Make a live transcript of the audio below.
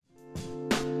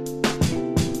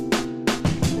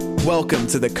Welcome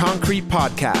to the Concrete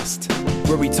Podcast,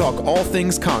 where we talk all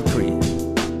things concrete.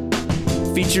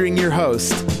 Featuring your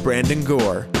host, Brandon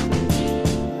Gore.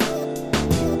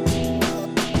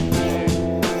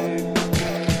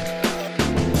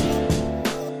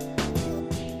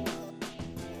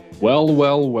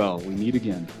 Well, we meet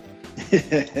again.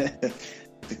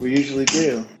 We usually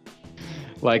do.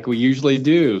 Like we usually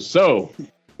do. So,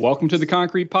 welcome to the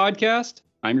Concrete Podcast.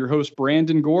 I'm your host,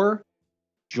 Brandon Gore,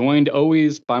 joined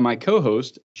always by my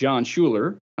co-host, John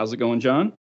Schuler. How's it going,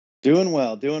 John? Doing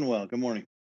well. Good morning.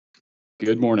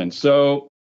 Good morning. So,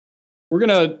 we're going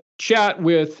to chat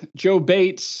with Joe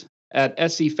Bates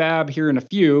at SC Fab here in a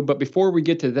few. But before we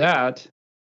get to that,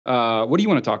 what do you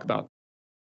want to talk about?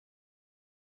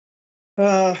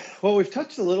 Well, we've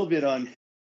touched a little bit on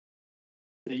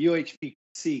the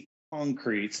UHPC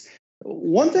concretes.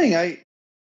 One thing I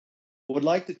would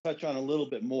like to touch on a little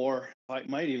bit more, I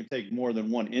might even take more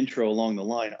than one intro along the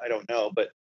line, I don't know.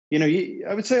 But,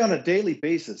 I would say on a daily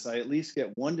basis, I at least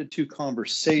get 1 to 2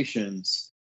 conversations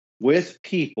with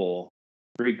people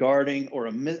regarding,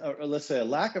 or let's say a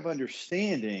lack of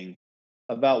understanding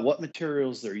about what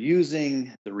materials they're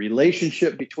using, the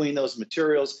relationship between those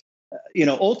materials.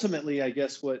 Ultimately, I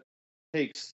guess what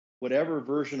takes whatever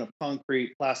version of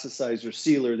concrete, plasticizer,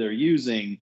 sealer they're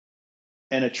using,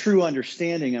 and a true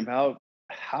understanding about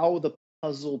how the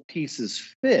puzzle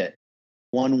pieces fit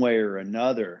one way or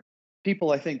another.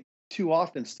 People, I think, too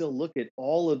often still look at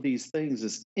all of these things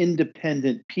as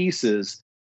independent pieces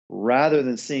rather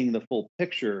than seeing the full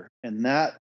picture. And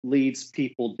that leads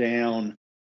people down,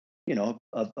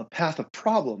 a path of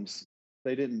problems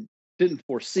they didn't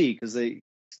foresee because they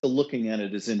still looking at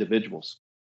it as individuals.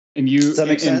 And Does that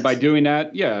make sense? By doing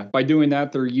that,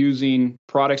 they're using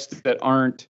products that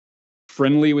aren't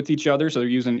friendly with each other. So they're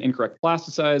using incorrect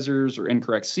plasticizers or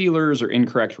incorrect sealers or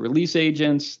incorrect release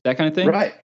agents, that kind of thing.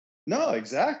 Right. No,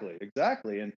 exactly.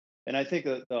 And I think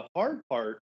that the hard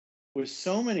part with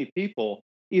so many people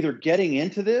either getting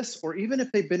into this or even if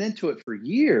they've been into it for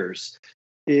years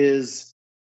is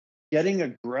getting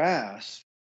a grasp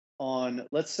on,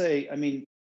 let's say,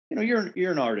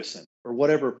 you're an artisan or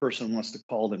whatever a person wants to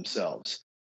call themselves.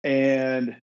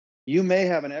 And you may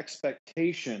have an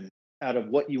expectation out of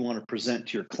what you want to present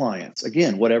to your clients.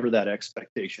 Again, whatever that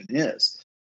expectation is.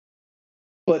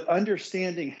 But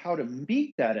understanding how to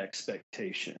meet that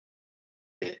expectation,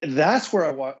 that's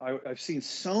where I've seen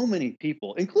so many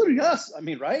people, including us,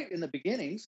 right? In the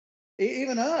beginnings,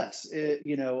 even us,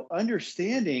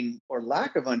 understanding or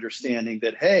lack of understanding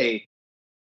that, hey,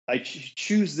 I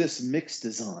choose this mixed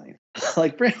design.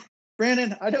 Like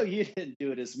Brandon, I know you didn't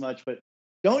do it as much, but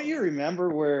don't you remember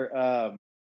where,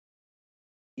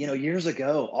 years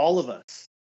ago, all of us,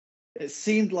 it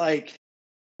seemed like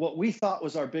what we thought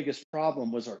was our biggest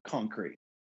problem was our concrete.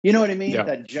 You know what I mean? Yeah.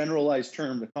 That generalized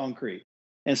term, the concrete.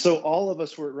 And so all of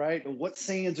us were right. What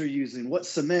sands are you using? What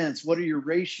cements? What are your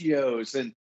ratios?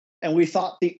 And we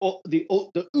thought the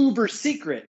uber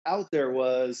secret out there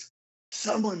was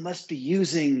someone must be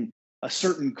using a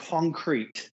certain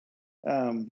concrete.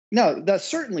 Now, that's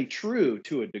certainly true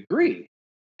to a degree.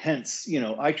 Hence,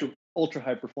 ultra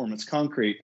high performance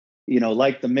concrete,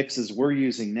 like the mixes we're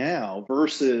using now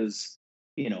versus,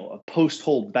 a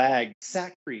post-hole bag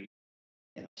sackcrete,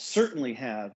 certainly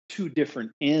have two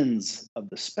different ends of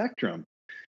the spectrum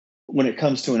when it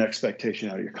comes to an expectation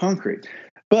out of your concrete.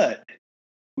 But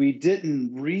we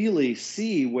didn't really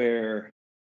see where,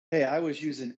 hey, I was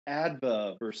using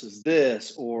Adva versus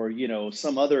this, or,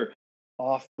 some other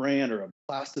off-brand or a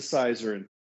plasticizer,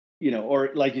 and,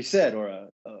 or like you said, or a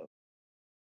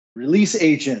release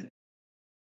agent.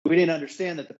 We didn't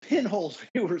understand that the pinholes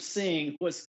we were seeing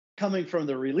was coming from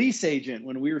the release agent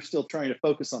when we were still trying to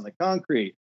focus on the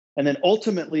concrete. And then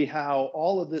ultimately how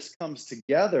all of this comes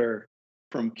together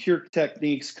from cure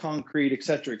techniques, concrete, et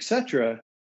cetera,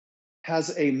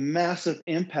 has a massive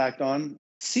impact on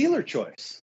sealer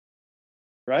choice.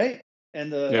 Right?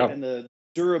 And the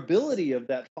durability of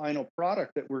that final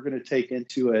product that we're going to take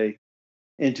into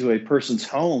a person's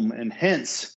home, and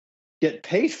hence get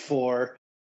paid for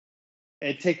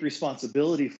and take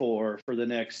responsibility for the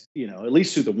next, at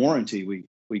least through the warranty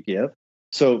we give.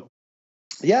 So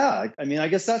yeah, I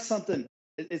guess that's something,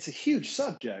 it's a huge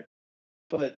subject,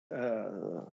 but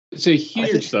it's a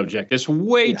huge subject. It's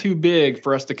way too big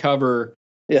for us to cover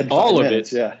all of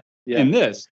it in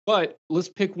this. But let's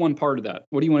pick one part of that.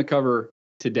 What do you want to cover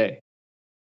today?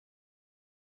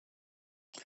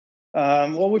 Well,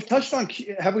 have we touched on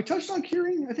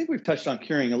curing? I think we've touched on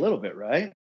curing a little bit,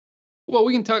 right? Well,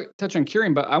 we can touch on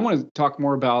curing, but I want to talk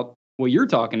more about what you're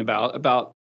talking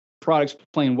about products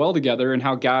playing well together and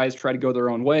how guys try to go their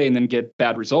own way and then get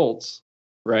bad results,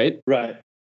 right? Right.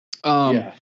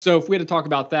 Yeah. So if we had to talk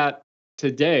about that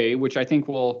today, which I think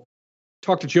we'll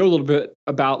talk to Joe a little bit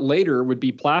about later, would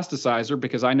be plasticizer,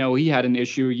 because I know he had an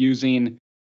issue using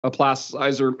a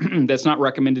plasticizer that's not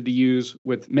recommended to use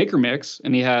with Maker Mix,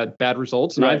 and he had bad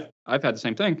results. And I've had the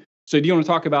same thing. So do you want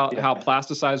to talk about how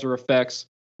plasticizer affects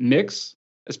mix,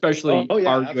 especially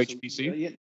our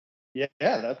UHPC? Yeah,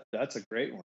 that's a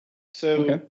great one.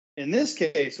 So in this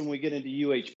case, when we get into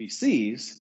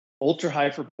UHPCs, ultra high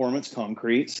performance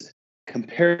concretes,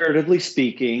 comparatively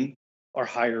speaking, are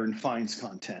higher in fines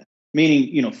content,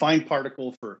 meaning, fine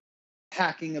particle for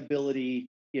packing ability,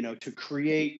 to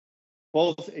create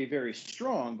both a very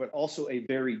strong, but also a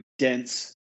very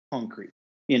dense concrete,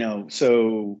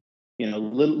 so,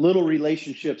 little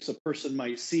relationships a person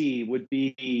might see would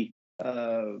be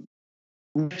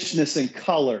richness in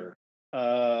color,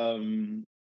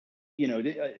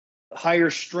 higher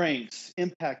strengths,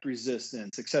 impact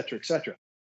resistance, et cetera, et cetera.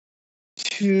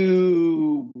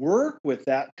 To work with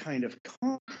that kind of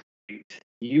concrete,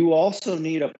 you also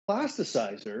need a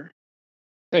plasticizer.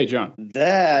 Hey, John.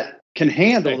 That can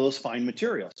handle those fine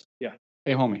materials. Yeah.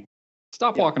 Hey, homie,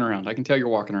 stop walking around. I can tell you're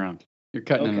walking around. You're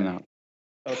cutting in and out.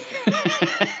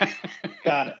 Okay.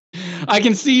 Got it. I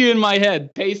can see you in my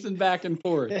head, pacing back and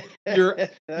forth. Your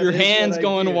hands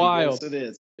going wild. Yes, it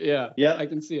is. Yeah. I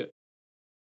can see it.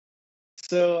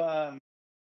 So,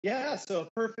 so a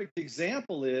perfect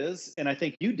example is, and I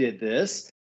think you did this,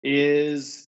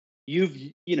 is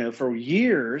you've, for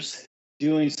years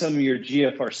doing some of your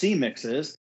GFRC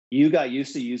mixes, you got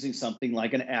used to using something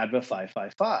like an ADVA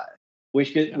 555,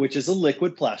 which is a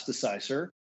liquid plasticizer.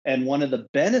 And one of the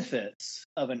benefits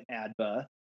of an ADVA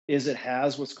is it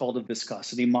has what's called a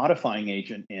viscosity modifying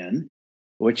agent in,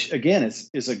 which again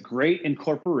is a great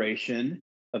incorporation.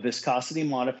 A viscosity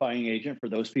modifying agent, for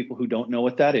those people who don't know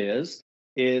what that is,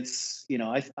 it's,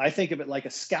 I think of it like a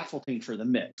scaffolding for the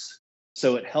mix.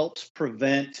 So it helps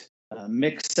prevent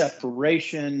mix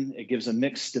separation. It gives a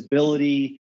mix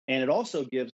stability. And it also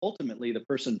gives ultimately the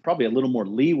person probably a little more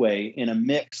leeway in a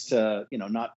mix to,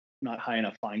 not high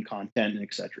enough fine content, and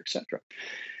et cetera, et cetera.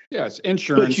 Yeah, it's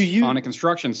insurance on a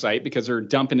construction site because they're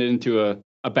dumping it into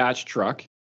a batch truck.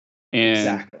 And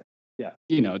exactly.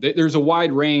 Yeah. There's a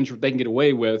wide range they can get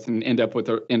away with and end up with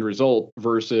the end result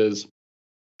versus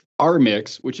our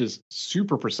mix, which is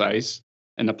super precise,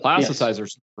 and the plasticizer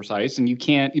is super precise, and you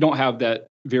don't have that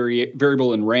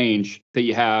variable in range that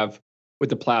you have with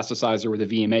the plasticizer with a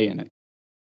VMA in it.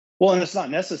 Well, and it's not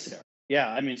necessary. Yeah,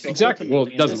 I mean, so exactly. Well,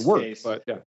 it doesn't work, but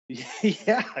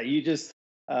you just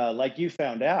like you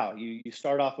found out, you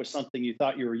start off with something you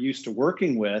thought you were used to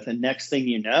working with, and next thing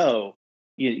you know,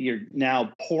 you're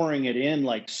now pouring it in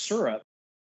like syrup,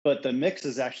 but the mix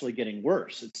is actually getting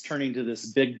worse. It's turning to this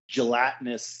big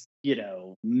gelatinous,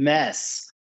 mess.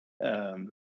 And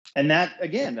that,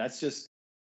 again, that's just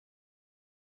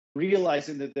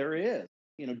realizing that there is,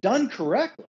 done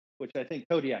correctly, which I think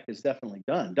Kodiak has definitely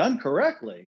done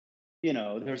correctly.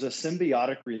 There's a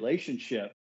symbiotic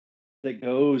relationship that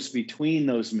goes between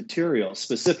those materials,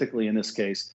 specifically in this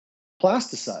case,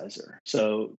 plasticizer.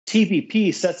 So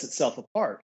TBP sets itself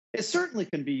apart. It certainly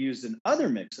can be used in other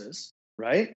mixes,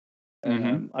 right?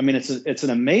 Mm-hmm. I mean, it's an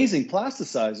amazing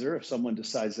plasticizer if someone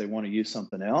decides they want to use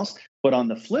something else. But on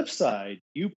the flip side,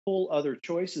 you pull other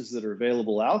choices that are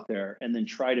available out there and then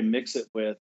try to mix it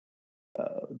with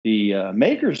the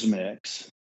maker's mix,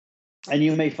 and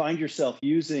you may find yourself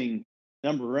using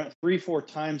 3-4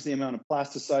 times the amount of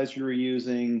plasticizer you're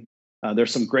using.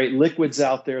 There's some great liquids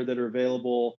out there that are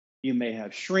available. You may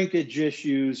have shrinkage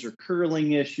issues or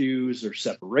curling issues or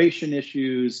separation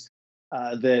issues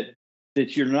that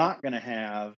you're not going to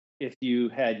have if you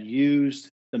had used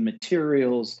the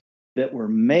materials that were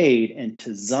made and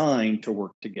designed to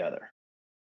work together.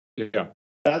 Yeah.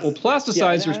 Well,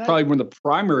 plasticizer is probably one of the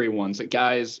primary ones that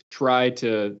guys try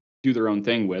to do their own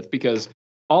thing with, because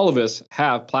all of us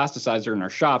have plasticizer in our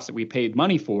shops that we paid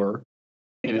money for,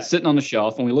 and it's sitting on the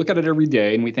shelf, and we look at it every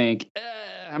day, and we think,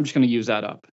 I'm just going to use that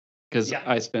up because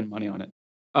I spend money on it.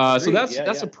 So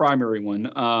that's a primary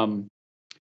one.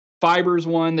 Fibers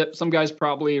one that some guys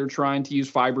probably are trying to use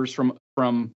fibers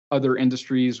from other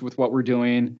industries with what we're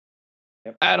doing.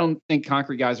 Yep. I don't think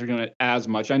concrete guys are doing it as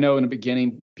much. I know in the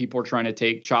beginning, people are trying to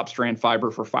take chop strand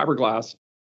fiber for fiberglass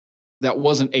that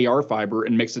wasn't AR fiber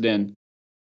and mix it in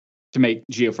to make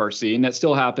GFRC. And that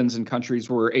still happens in countries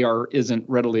where AR isn't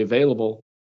readily available.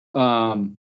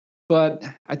 But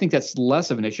I think that's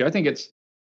less of an issue. I think it's,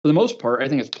 for the most part, I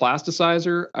think it's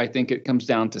plasticizer. I think it comes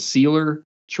down to sealer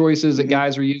choices that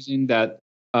guys are using that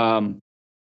not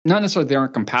necessarily they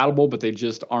aren't compatible, but they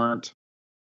just aren't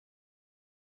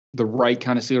the right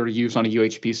kind of sealer to use on a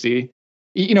UHPC.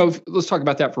 Let's talk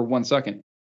about that for 1 second.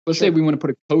 Let's Sure. say we want to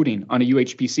put a coating on a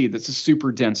UHPC that's a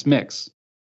super dense mix.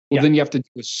 Well, then you have to do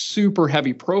a super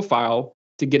heavy profile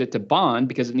to get it to bond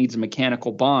because it needs a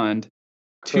mechanical bond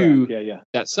to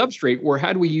that substrate. Where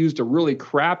had we used a really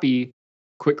crappy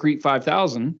Quikrete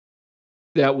 5000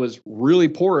 that was really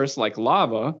porous like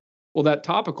lava, well, that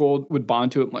topical would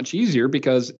bond to it much easier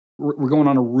because we're going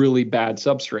on a really bad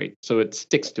substrate, so it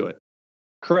sticks to it.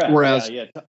 Correct. Whereas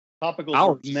topicals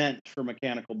are meant for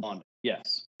mechanical bonding.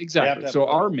 Yes. Exactly. So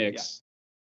our mix,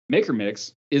 maker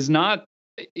mix, is not.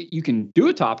 You can do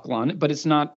a topical on it, but it's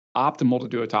not optimal to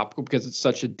do a topical because it's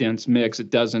such a dense mix. It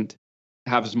doesn't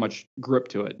have as much grip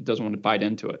to it. It doesn't want to bite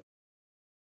into it.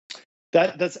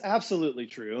 That's absolutely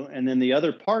true. And then the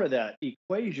other part of that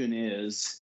equation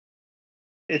is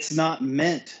it's not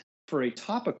meant for a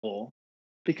topical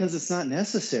because it's not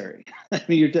necessary. I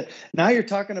mean, now you're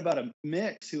talking about a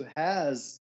mix who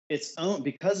has its own,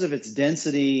 because of its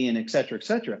density and et cetera,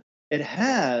 it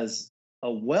has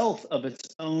a wealth of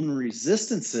its own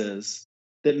resistances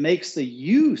that makes the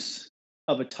use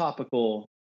of a topical,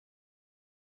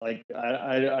 like,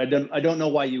 I don't know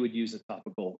why you would use a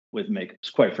topical with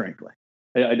makers, quite frankly.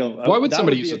 I don't. Why would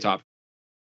somebody use a topical?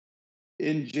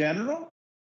 In general?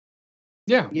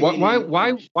 Yeah.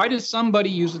 Why does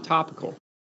somebody use a topical?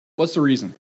 What's the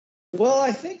reason? Well,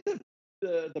 I think that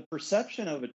the perception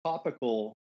of a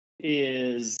topical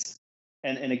is,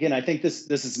 and again, I think this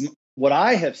is what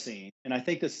I have seen, and I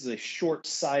think this is a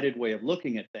short-sighted way of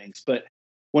looking at things. But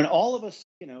when all of us,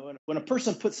 when a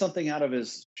person puts something out of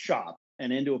his shop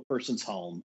and into a person's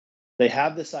home, they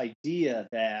have this idea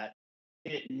that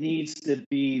it needs to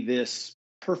be this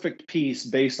perfect piece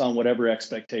based on whatever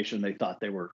expectation they thought they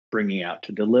were bringing out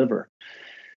to deliver.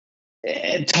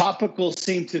 And topicals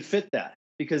seem to fit that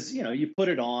because, you put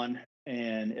it on,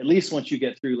 and at least once you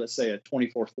get through, let's say, a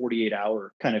 24, 48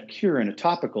 hour kind of cure in a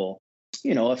topical,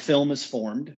 a film is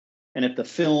formed. And if the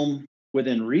film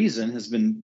within reason has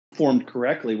been formed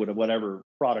correctly with whatever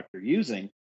product you're using,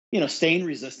 stain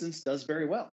resistance does very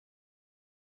well.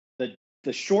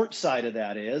 The short side of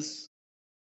that is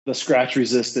the scratch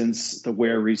resistance, the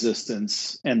wear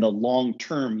resistance, and the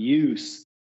long-term use,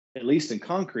 at least in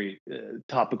concrete,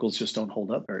 topicals just don't hold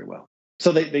up very well.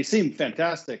 So they seem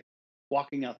fantastic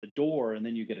walking out the door and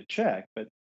then you get a check. But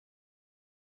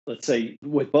let's say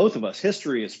with both of us,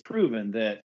 history has proven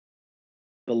that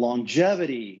the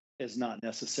longevity is not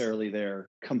necessarily there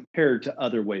compared to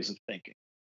other ways of thinking.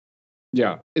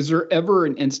 Yeah. Is there ever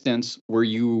an instance where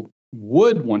you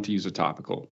would want to use a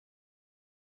topical?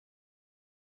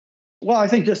 Well, I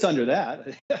think just under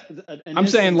that. I'm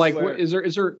saying, like, is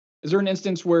there an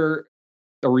instance where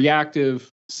a reactive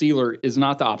sealer is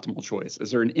not the optimal choice?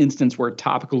 Is there an instance where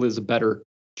topical is a better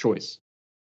choice?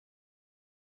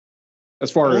 As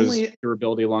far as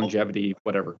durability, longevity,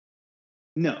 whatever.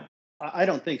 No, I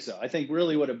don't think so. I think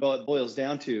really what it boils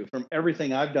down to from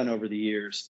everything I've done over the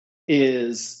years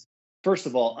is, first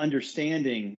of all,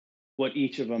 understanding what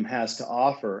each of them has to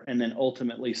offer, and then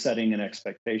ultimately setting an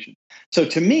expectation. So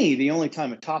to me, the only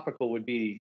time a topical would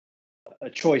be a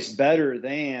choice better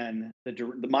than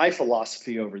my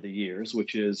philosophy over the years,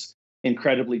 which is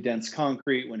incredibly dense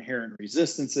concrete with inherent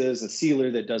resistances, a sealer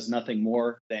that does nothing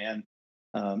more than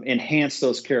enhance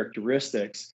those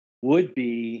characteristics, would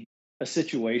be a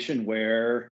situation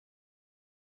where,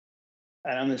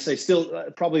 and I'm going to say still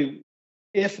probably,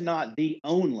 if not the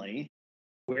only,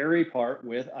 wary part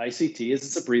with ICT is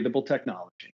it's a breathable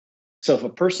technology. So if a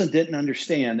person didn't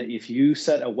understand that if you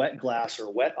set a wet glass or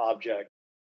a wet object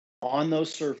on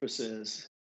those surfaces,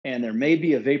 and there may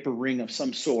be a vapor ring of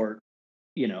some sort,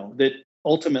 that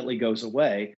ultimately goes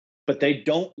away, but they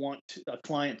don't want a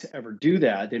client to ever do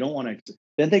that. They don't want to,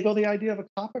 then they go the idea of a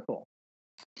topical.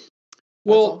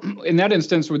 Well, in that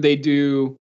instance, would they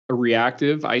do a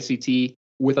reactive ICT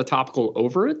with a topical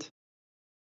over it?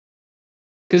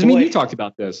 Because, you talked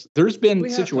about this. There's been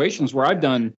situations where I've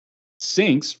done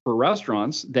sinks for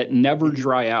restaurants that never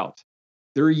dry out.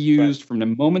 They're used from the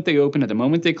moment they open to the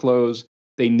moment they close.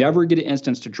 They never get an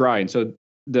instance to dry. And so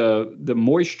the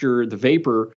moisture, the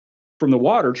vapor from the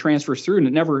water transfers through, and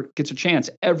it never gets a chance.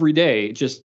 Every day, it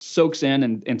just soaks in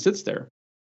and sits there.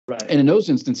 Right. And in those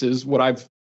instances, what I've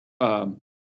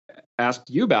asked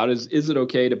you about is it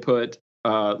okay to put,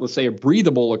 let's say, a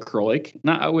breathable acrylic?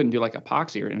 I wouldn't do like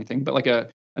epoxy or anything, but like a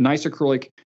nice acrylic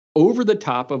over the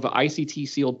top of an ICT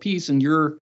sealed piece. And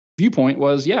your viewpoint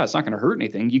was, it's not going to hurt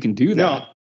anything. You can do that. No.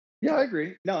 Yeah, I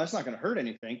agree. No, it's not going to hurt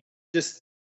anything. Just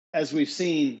as we've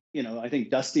seen, I think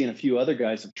Dusty and a few other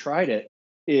guys have tried it,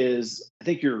 is I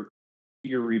think your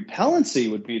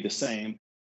repellency would be the same,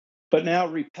 but now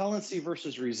repellency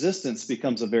versus resistance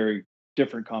becomes a very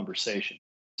different conversation.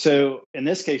 So in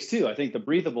this case too, I think the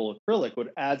breathable acrylic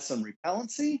would add some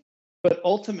repellency, but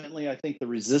ultimately I think the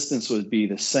resistance would be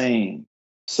the same.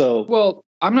 So, well,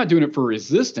 I'm not doing it for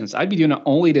resistance. I'd be doing it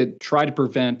only to try to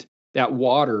prevent that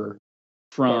water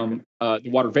from the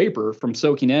water vapor from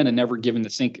soaking in and never giving the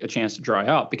sink a chance to dry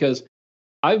out. Because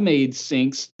I've made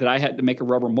sinks that I had to make a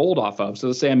rubber mold off of. So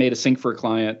let's say I made a sink for a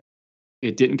client,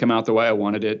 it didn't come out the way I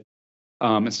wanted it.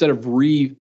 Instead of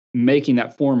remaking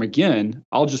that form again,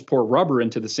 I'll just pour rubber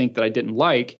into the sink that I didn't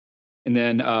like, and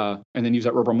then use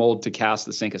that rubber mold to cast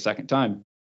the sink a second time.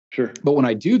 Sure. But when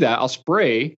I do that, I'll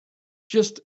spray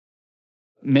just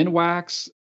Minwax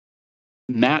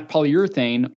matte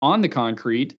polyurethane on the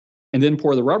concrete and then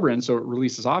pour the rubber in so it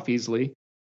releases off easily.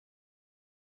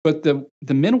 But the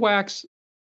Minwax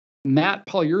matte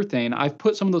polyurethane, I've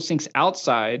put some of those sinks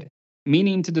outside,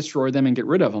 meaning to destroy them and get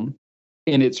rid of them.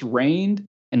 And it's rained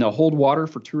and they'll hold water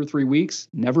for 2 or 3 weeks,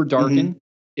 never darken.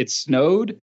 It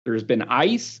snowed. There's been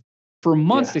ice. For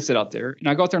months they sit out there, and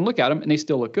I go out there and look at them, and they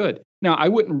still look good. Now, I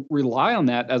wouldn't rely on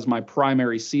that as my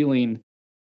primary sealing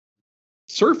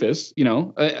surface,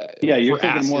 you're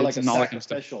thinking more like a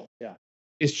sacrificial. Yeah.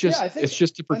 It's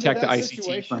just to protect the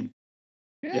ICT from.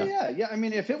 Yeah. I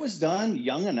mean, if it was done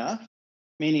young enough,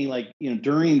 meaning like,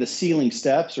 during the sealing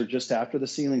steps or just after the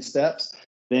sealing steps,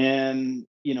 then,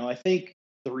 I think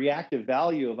the reactive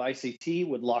value of ICT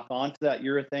would lock onto that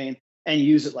urethane and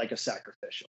use it like a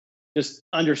sacrificial. Just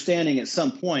understanding at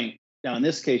some point, now in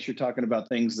this case, you're talking about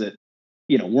things that,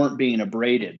 weren't being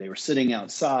abraded. They were sitting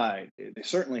outside. They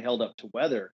certainly held up to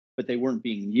weather, but they weren't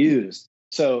being used.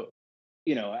 So,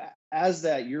 as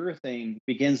that urethane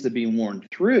begins to be worn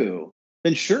through,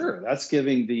 then sure, that's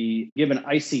given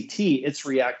ICT its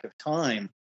reactive time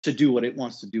to do what it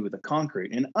wants to do with the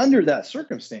concrete. And under that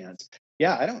circumstance,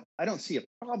 I don't see a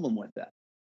problem with that.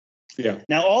 Yeah.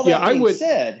 Now, all that being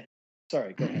said,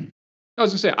 sorry, go ahead. I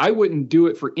was going to say, I wouldn't do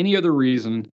it for any other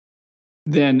reason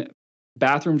than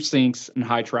bathroom sinks in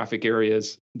high traffic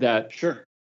areas. That's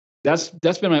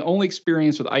been my only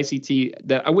experience with ICT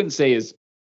that I wouldn't say is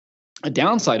a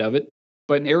downside of it,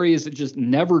 but in areas that just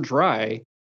never dry,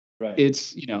 right.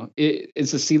 It's,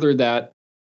 it's a sealer that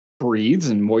breathes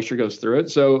and moisture goes through it.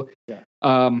 So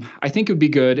I think it would be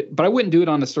good, but I wouldn't do it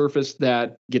on a surface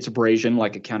that gets abrasion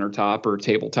like a countertop or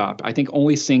tabletop. I think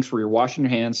only sinks where you're washing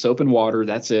your hands, soap and water,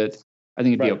 that's it. I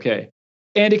think it'd be okay.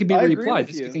 And it could be reapplied.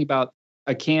 Just think about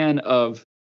a can of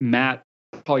matte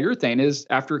polyurethane is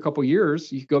after a couple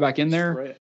years, you go back in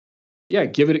there. Yeah,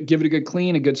 give it a good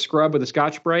clean, a good scrub with a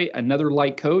Scotch-Brite, another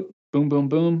light coat, boom, boom,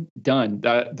 boom, done.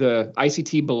 The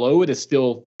ICT below it is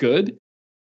still good.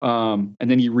 And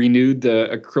then you renewed the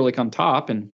acrylic on top,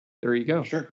 and there you go.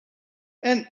 Sure.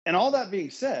 And all that being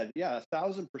said,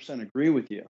 1,000% agree with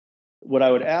you. What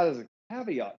I would add as a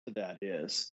caveat to that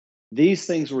is these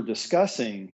things we're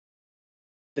discussing,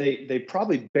 they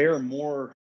probably bear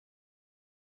more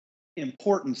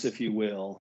importance, if you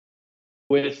will,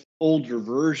 with older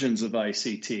versions of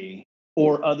ICT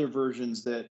or other versions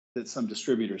that some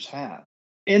distributors have.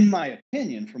 In my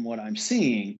opinion, from what I'm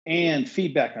seeing and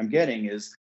feedback I'm getting,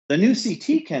 is the new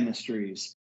CT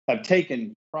chemistries have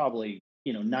taken probably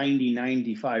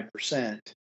 90-95%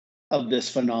 of this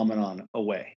phenomenon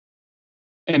away.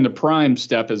 And the prime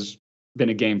step has been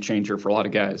a game changer for a lot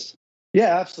of guys.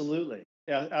 Yeah, absolutely.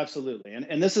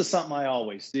 And this is something I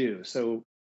always do. So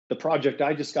the project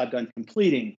I just got done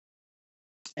completing,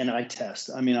 and I test.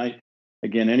 I mean,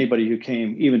 anybody who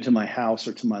came even to my house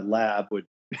or to my lab would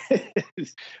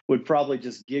would probably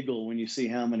just giggle when you see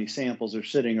how many samples are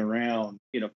sitting around,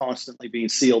 constantly being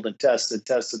sealed and tested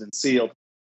and sealed,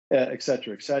 et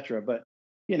cetera, et cetera. But,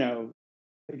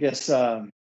 I guess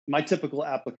my typical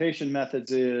application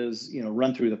methods is,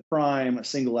 run through the prime, a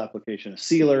single application of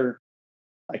sealer.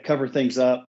 I cover things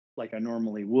up like I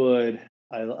normally would.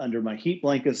 Under my heat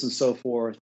blankets and so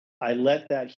forth. I let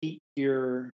that heat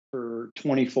cure for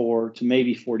 24 to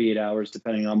maybe 48 hours,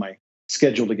 depending on my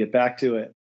schedule to get back to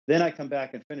it. Then I come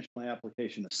back and finish my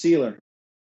application of sealer.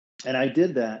 And I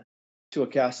did that to a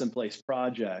cast in place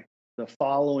project. The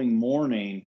following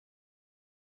morning,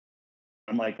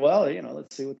 I'm like, well,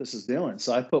 let's see what this is doing.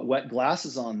 So I put wet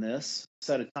glasses on this,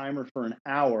 set a timer for an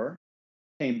hour,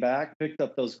 came back, picked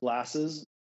up those glasses,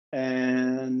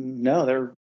 and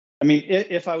no,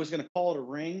 if I was going to call it a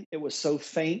ring, it was so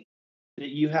faint that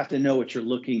you have to know what you're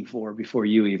looking for before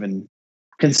you even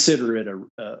consider it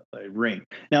a ring.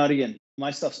 Now, again,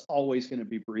 my stuff's always going to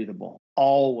be breathable,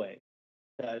 always.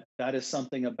 That is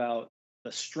something about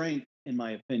the strength, in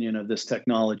my opinion, of this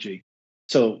technology.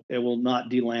 So it will not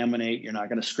delaminate. You're not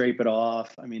going to scrape it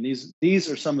off. I mean, these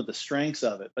are some of the strengths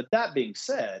of it. But that being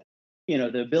said,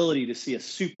 the ability to see a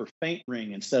super faint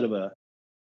ring instead of a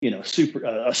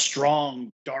a strong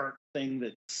dark thing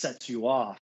that sets you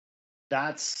off.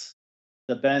 That's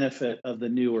the benefit of the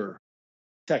newer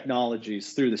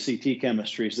technologies through the CT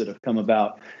chemistries that have come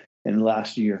about in the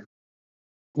last year.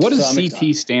 What does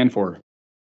CT stand for?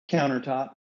 Countertop.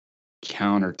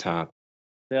 Countertop.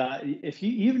 Yeah, if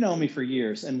you've known me for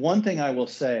years, and one thing I will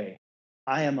say,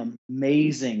 I am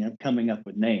amazing at coming up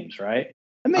with names, right?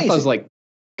 Amazing. I thought it was like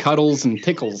Cuddles and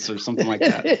Tickles or something like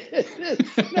that.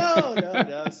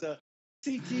 No. So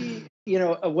CT,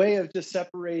 a way of just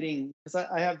separating, because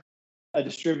I have a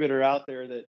distributor out there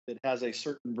that has a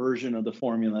certain version of the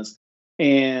formulas.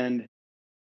 And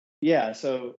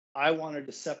so I wanted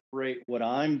to separate what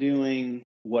I'm doing,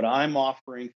 what I'm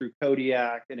offering through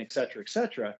Kodiak, and et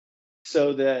cetera,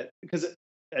 so that, because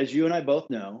as you and I both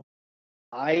know,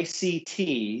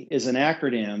 ICT is an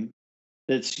acronym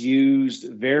that's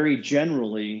used very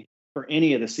generally for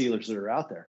any of the sealers that are out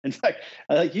there. In fact,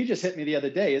 like you just hit me the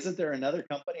other day, isn't there another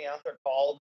company out there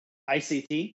called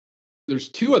ICT? There's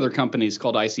 2 other companies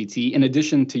called ICT in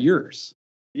addition to yours.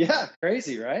 Yeah,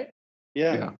 crazy, right?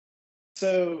 Yeah.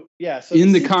 So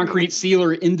in the concrete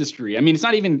sealer industry. I mean, it's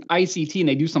not even ICT and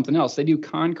they do something else. They do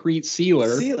concrete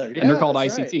sealer and they're called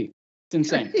ICT. Right. It's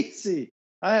insane. Crazy.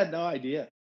 I had no idea.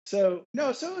 So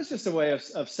it's just a way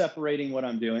of separating what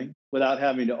I'm doing without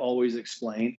having to always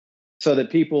explain, so that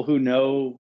people who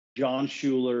know John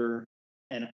Schuler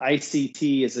and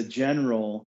ICT as a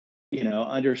general,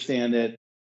 understand that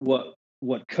what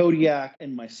Kodiak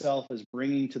and myself is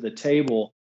bringing to the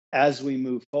table as we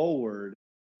move forward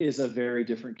is a very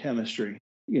different chemistry,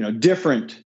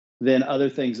 different than other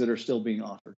things that are still being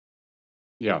offered.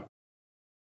 Yeah.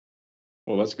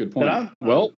 Well, that's a good point. I'm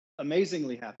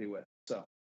amazingly happy with. So.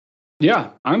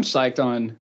 Yeah, I'm psyched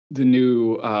on the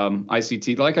new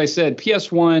ICT. Like I said,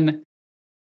 PS1,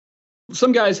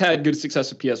 some guys had good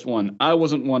success with PS1. I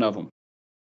wasn't one of them.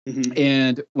 Mm-hmm.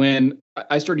 And when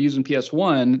I started using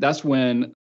PS1, that's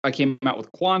when I came out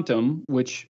with Quantum,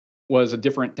 which was a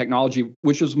different technology,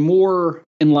 which was more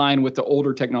in line with the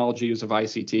older technologies of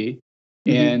ICT.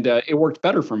 Mm-hmm. And it worked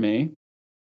better for me.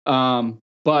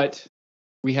 But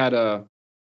we had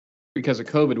because of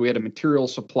COVID, we had a material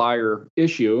supplier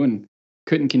issue and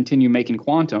couldn't continue making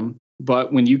Quantum.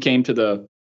 But when you came to the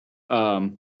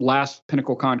last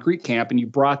Pinnacle Concrete Camp and you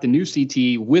brought the new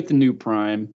CT with the new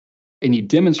Prime and you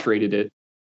demonstrated it,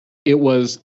 it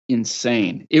was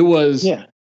insane. It was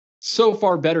so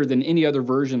far better than any other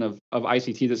version of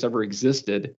ICT that's ever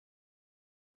existed,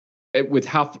 with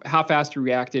how fast it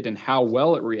reacted and how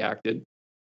well it reacted.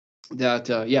 That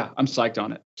I'm psyched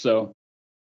on it. So,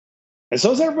 and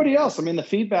so is everybody else. I mean, the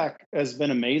feedback has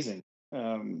been amazing.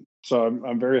 So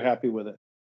I'm very happy with it.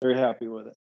 Very happy with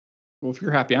it. Well, if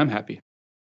you're happy, I'm happy.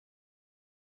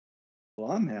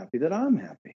 Well, I'm happy that I'm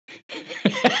happy.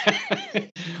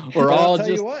 We're all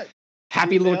just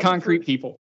happy little concrete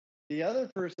people. The other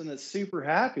person that's super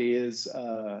happy is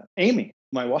Amy,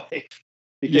 my wife,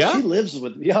 because she lives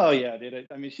with me. Oh yeah, dude.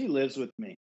 I mean, she lives with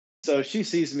me, so she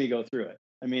sees me go through it.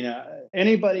 I mean,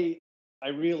 anybody, I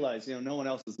realize, no one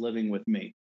else is living with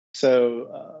me.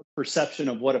 So perception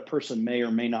of what a person may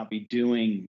or may not be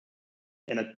doing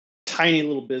in a tiny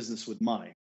little business with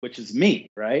mine, which is me,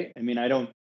 right? I mean, I don't.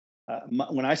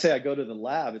 When I say I go to the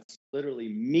lab, it's literally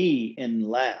me in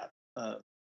lab.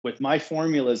 With my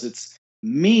formulas, it's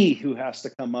me who has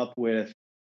to come up with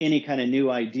any kind of new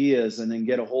ideas and then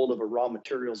get a hold of a raw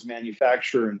materials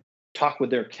manufacturer and talk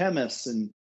with their chemists and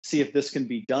see if this can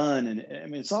be done. And I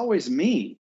mean, it's always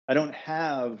me. I don't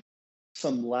have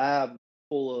some lab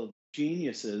full of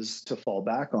geniuses to fall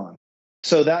back on.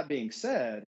 So that being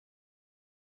said,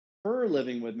 her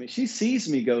living with me, she sees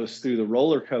me go through the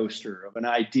roller coaster of an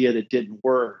idea that didn't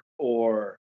work,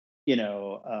 or,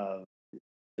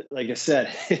 like I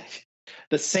said,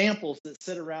 the samples that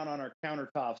sit around on our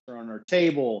countertops or on our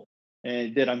table,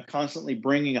 and that I'm constantly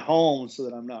bringing home so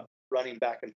that I'm not running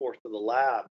back and forth to the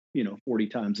lab, 40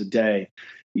 times a day,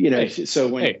 so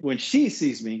when she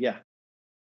sees me,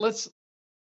 because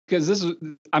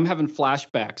I'm having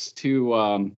flashbacks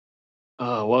to,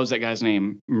 what was that guy's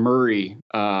name? Murray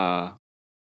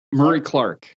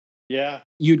Clark. Yeah.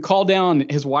 You'd call down,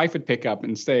 his wife would pick up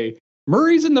and say,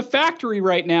 Murray's in the factory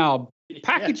right now,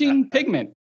 packaging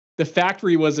pigment. The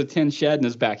factory was a tin shed in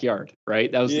his backyard,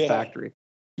 right? That was the factory.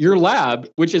 Your lab,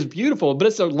 which is beautiful, but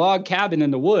it's a log cabin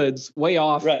in the woods, way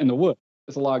off in the woods.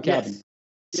 It's a log cabin. Yes.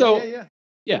 So,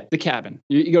 the cabin.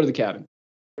 You go to the cabin.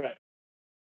 Right.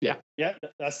 Yeah. Yeah,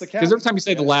 that's the cabin. Because every time you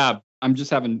say the lab, I'm just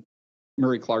having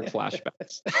Murray Clark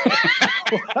flashbacks.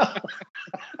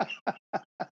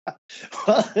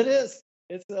 Well, it is.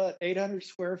 It's 800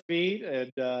 square feet,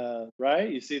 and right,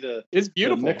 you see it's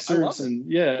beautiful the mixers, and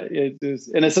it is,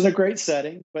 and it's in a great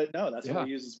setting. But no, that's what I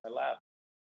use as my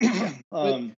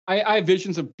lab. I have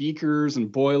visions of beakers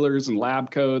and boilers and lab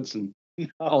coats and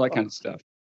all that kind of stuff.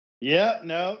 Yeah,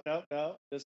 no.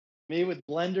 Just me with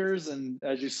blenders, and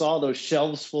as you saw, those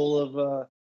shelves full of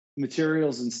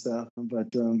materials and stuff. But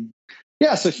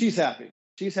yeah, so she's happy.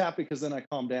 She's happy because then I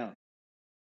calm down,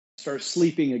 start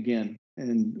sleeping again,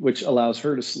 and which allows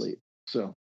her to sleep.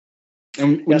 So,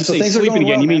 and when you say sleeping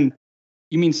again,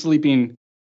 you mean sleeping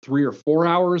 3 or 4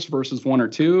 hours versus 1 or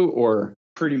 2, or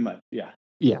pretty much, yeah.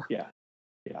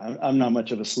 I'm not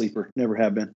much of a sleeper, never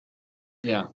have been.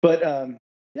 Yeah, but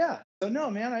yeah. So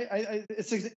no, man, I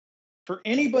it's for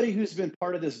anybody who's been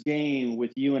part of this game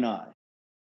with you and I.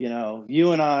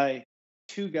 You and I,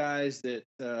 two guys that,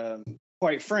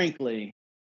 quite frankly,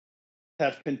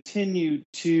 have continued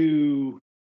to,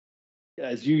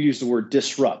 as you use the word,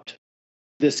 disrupt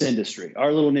this industry,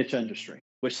 our little niche industry,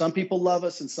 which some people love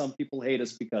us and some people hate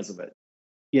us because of it.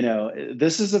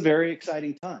 This is a very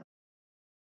exciting time,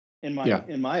 in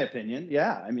my opinion.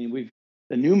 Yeah, I mean,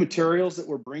 the new materials that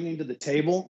we're bringing to the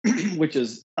table, which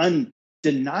is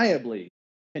undeniably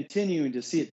continuing to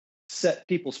see it set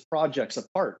people's projects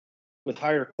apart with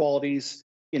higher qualities,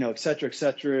 et cetera, et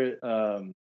cetera.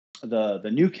 The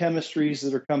new chemistries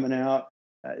that are coming out.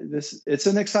 It's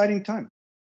an exciting time.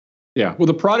 Yeah. Well,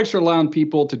 the products are allowing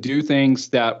people to do things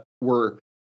that were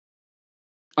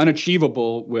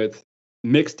unachievable with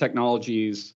mixed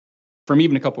technologies from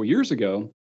even a couple of years ago.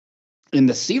 In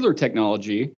the sealer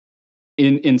technology,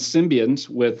 in symbionts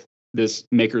with this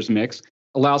maker's mix,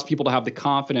 allows people to have the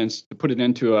confidence to put it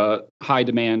into a high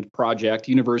demand project,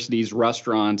 universities,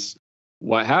 restaurants,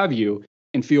 what have you,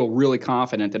 and feel really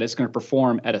confident that it's going to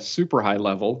perform at a super high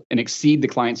level and exceed the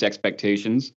client's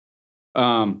expectations.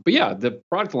 But yeah, the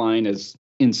product line is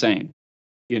insane.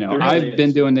 I've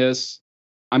been doing this.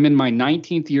 I'm in my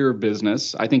 19th year of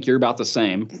business. I think you're about the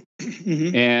same.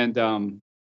 Mm-hmm. And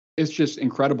it's just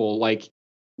incredible. Like,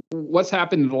 what's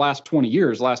happened in the last 20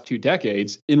 years, last 2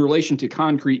 decades, in relation to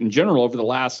concrete in general over the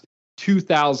last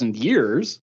 2,000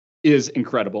 years is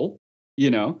incredible,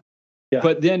 Yeah.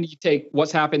 But then you take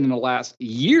what's happened in the last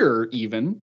year,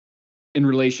 even in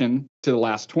relation to the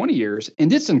last 20 years,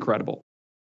 and it's incredible.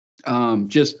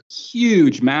 Just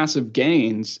huge, massive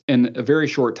gains in a very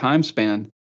short time span.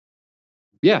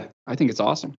 Yeah, I think it's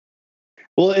awesome.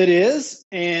 Well, it is.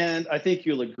 And I think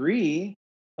you'll agree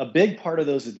a big part of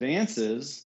those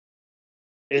advances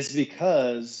is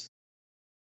because,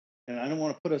 and I don't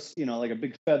want to put us, like a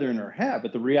big feather in our hat,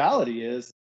 but the reality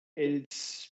is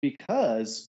it's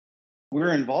because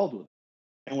we're involved with it.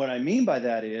 And what I mean by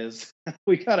that is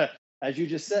we got to, as you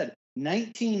just said,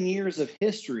 19 years of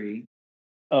history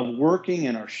of working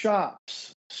in our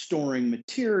shops, storing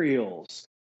materials,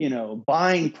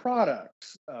 buying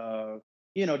products,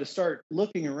 to start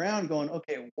looking around going,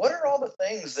 okay, what are all the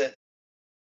things that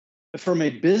from a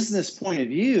business point of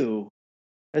view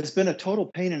has been a total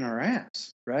pain in our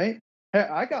ass, right? Hey,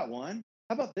 I got one.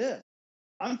 How about this?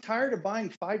 I'm tired of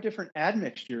buying 5 different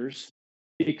admixtures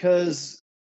because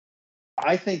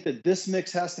I think that this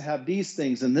mix has to have these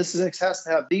things and this mix has to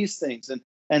have these things.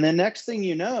 And the next thing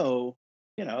you know,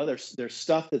 there's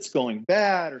stuff that's going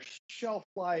bad or shelf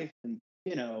life. And,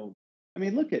 I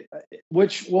mean, look at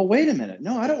well, wait a minute.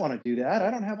 No, I don't want to do that.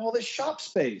 I don't have all this shop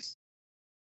space.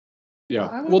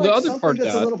 Yeah. Well, the other part of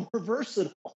that's a little more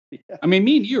versatile. Yeah. I mean,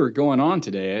 me and you are going on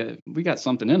today. We got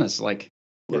something in us. Like,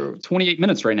 we're 28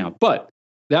 minutes right now. But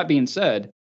that being said,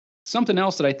 something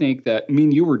else that I think that me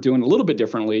and you were doing a little bit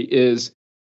differently is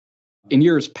in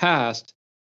years past,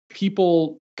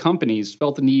 companies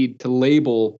felt the need to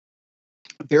label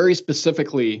very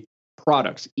specifically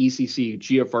products, ECC,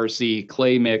 GFRC,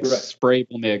 clay mix,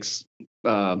 sprayable mix,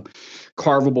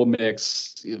 carvable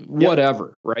mix,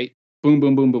 whatever, right? Boom,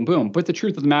 boom, boom, boom, boom. But the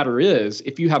truth of the matter is,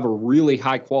 if you have a really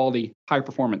high quality, high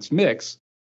performance mix,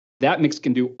 that mix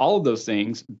can do all of those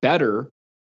things better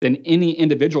than any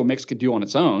individual mix could do on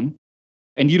its own.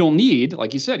 And you don't need,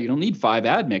 like you said, you don't need 5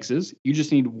 ad mixes. You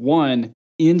just need one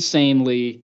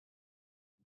insanely,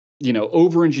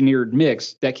 over-engineered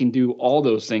mix that can do all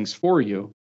those things for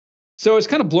you. So it's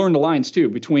kind of blurring the lines too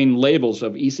between labels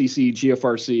of ECC,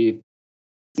 GFRC,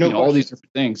 all these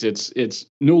different things. It's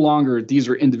no longer these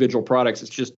are individual products. It's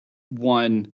just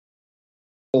one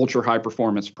ultra high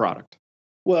performance product.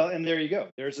 Well, and there you go.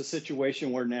 There's a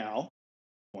situation where now,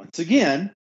 once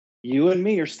again, you and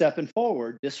me are stepping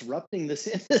forward, disrupting this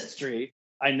industry.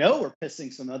 I know we're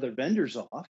pissing some other vendors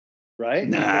off, right?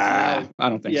 Nah, I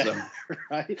don't think so.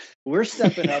 Right? We're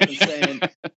stepping up and saying,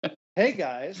 hey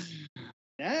guys,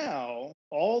 now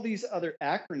all these other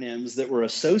acronyms that were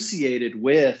associated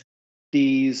with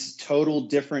these total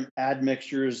different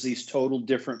admixtures, these total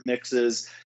different mixes,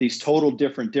 these total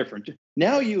different.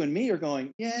 Now you and me are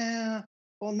going, yeah,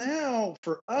 well, now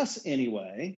for us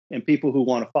anyway, and people who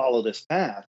want to follow this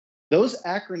path, those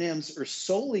acronyms are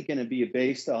solely going to be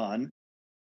based on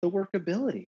the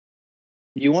workability.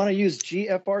 You want to use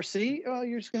GFRC? Oh,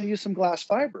 you're just going to use some glass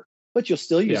fiber, but you'll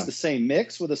still use the same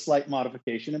mix with a slight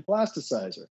modification in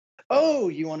plasticizer. Oh,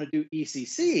 you want to do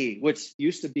ECC, which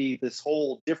used to be this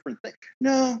whole different thing.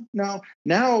 No.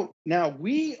 Now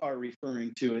we are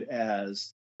referring to it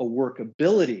as a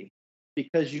workability,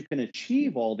 because you can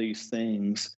achieve all these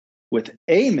things with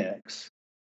a mix,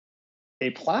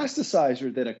 a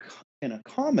plasticizer that can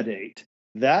accommodate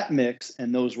that mix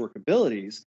and those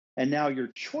workabilities. And now your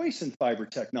choice in fiber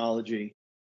technology,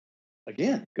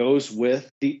 again, goes with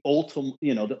the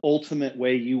ultimate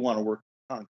way you want to work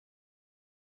on.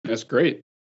 That's great.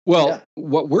 Well,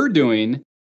 what we're doing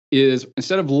is,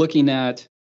 instead of looking at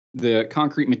the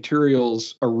concrete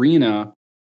materials arena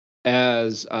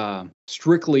as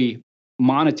strictly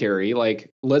monetary, like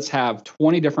let's have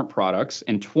 20 different products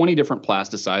and 20 different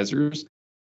plasticizers,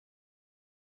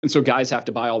 and so guys have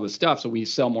to buy all this stuff, so we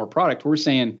sell more product. We're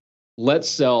saying, let's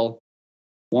sell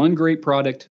one great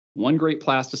product, one great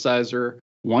plasticizer,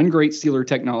 one great sealer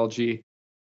technology,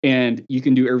 and you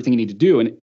can do everything you need to do.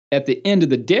 And at the end of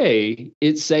the day,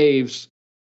 it saves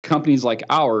companies like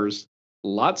ours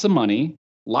lots of money,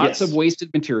 lots of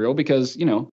wasted material, because,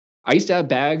 I used to have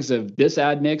bags of this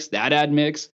ad mix, that ad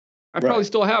mix. I probably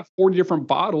still have 40 different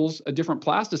bottles of different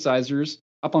plasticizers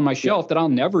up on my shelf that I'll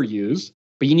never use,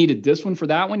 but you needed this one for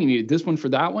that one, you needed this one for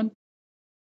that one.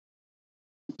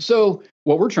 So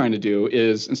what we're trying to do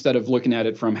is, instead of looking at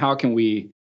it from how can we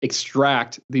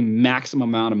extract the maximum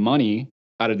amount of money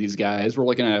out of these guys, we're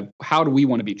looking at how do we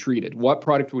want to be treated? What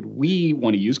product would we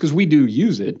want to use? Because we do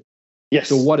use it. Yes.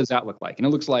 So what does that look like? And it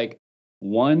looks like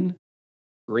one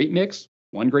great mix,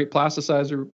 one great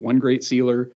plasticizer, one great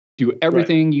sealer, do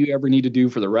everything you ever need to do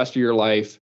for the rest of your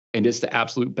life, and it's the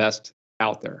absolute best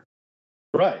out there.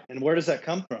 Right. And where does that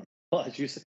come from? Well, as you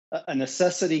said, a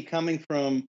necessity coming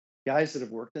from guys that have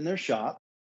worked in their shop,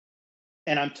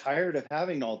 and I'm tired of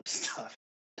having all this stuff.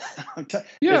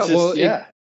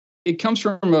 It comes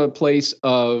from a place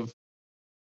of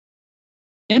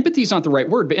empathy is not the right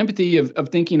word, but empathy of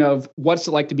thinking of what's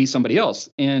it like to be somebody else.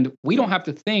 And we don't have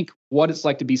to think what it's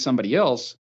like to be somebody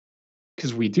else,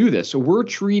 because we do this. So we're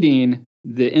treating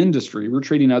the industry, we're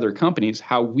treating other companies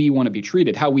how we want to be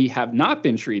treated, how we have not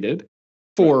been treated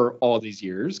for all these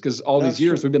years, because all these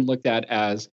years we've been looked at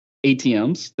as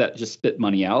ATMs that just spit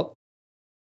money out.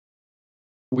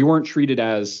 We weren't treated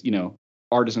as,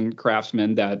 artisan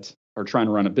craftsmen that are trying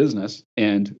to run a business.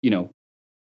 And,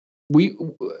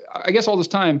 I guess all this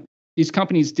time, these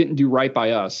companies didn't do right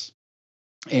by us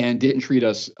and didn't treat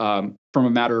us from a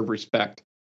matter of respect.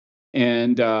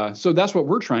 And so that's what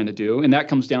we're trying to do. And that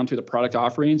comes down to the product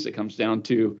offerings. It comes down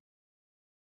to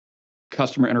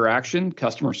customer interaction,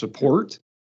 customer support.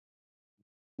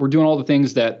 We're doing all the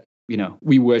things that,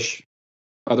 we wish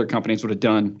other companies would have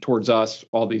done towards us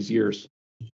all these years.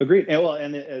 Agreed.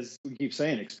 And as we keep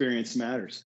saying, experience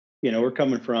matters. We're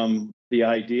coming from the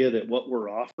idea that what we're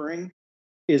offering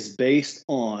is based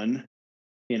on,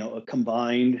 a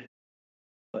combined,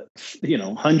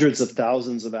 hundreds of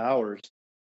thousands of hours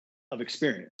of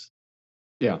experience.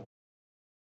 Yeah,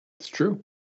 it's true.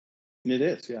 It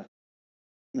is. Yeah.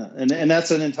 No, and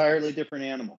that's an entirely different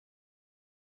animal.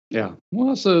 Yeah.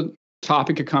 Well, it's a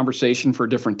topic of conversation for a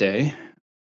different day.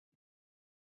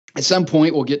 At some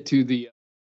point, we'll get to the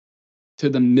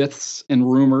myths and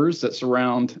rumors that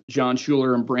surround John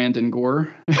Schuler and Brandon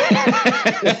Gore.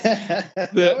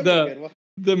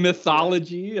 the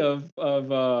mythology of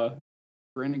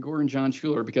Brandon Gore and John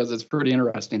Schuler, because it's pretty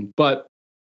interesting. But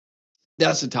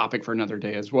that's a topic for another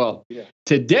day as well. Yeah.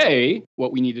 Today,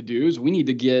 what we need to do is we need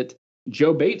to get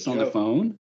Joe Bates on the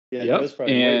phone. Yeah, Joe's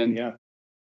probably waiting,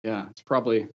 yeah, it's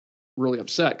probably really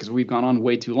upset because we've gone on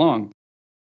way too long.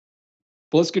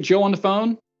 But let's get Joe on the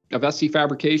phone of SC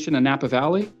Fabrication in Napa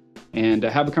Valley and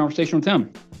have a conversation with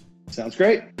him. Sounds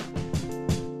great.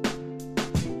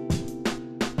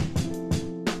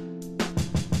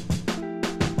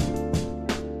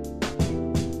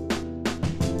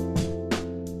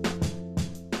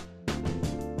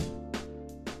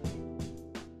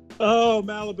 Oh,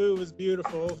 Malibu was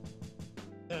beautiful.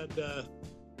 Had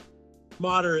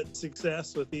moderate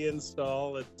success with the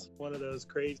install. It's one of those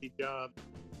crazy jobs.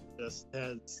 Just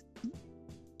has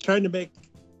trying to make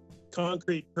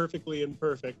concrete perfectly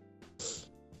imperfect.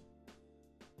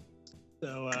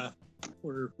 So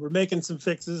we're making some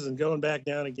fixes and going back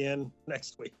down again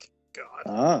next week.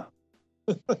 God.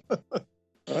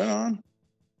 Right on.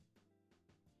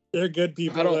 They're good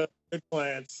people, good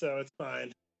clients, so it's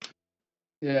fine.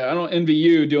 Yeah, I don't envy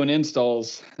you doing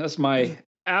installs. That's my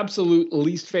absolute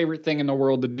least favorite thing in the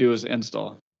world to do is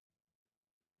install.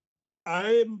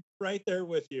 I'm right there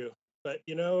with you. But,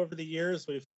 over the years,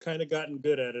 we've kind of gotten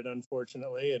good at it,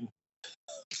 unfortunately. And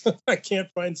I can't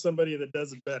find somebody that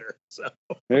does it better. So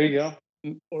there you go.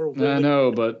 I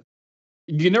know, but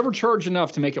you never charge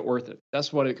enough to make it worth it.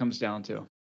 That's what it comes down to.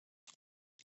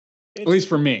 At least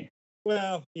for me.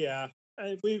 Well, yeah,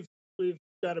 we've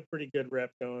got a pretty good rep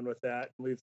going with that.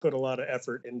 We've put a lot of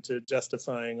effort into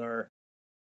justifying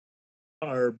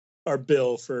our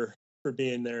bill for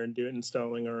being there and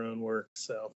installing our own work.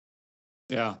 So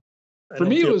yeah, for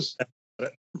me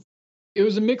it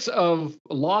was a mix of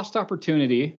lost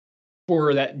opportunity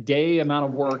for that day amount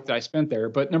of work that I spent there,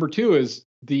 but number two is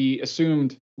the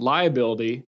assumed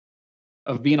liability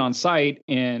of being on site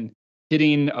and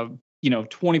hitting a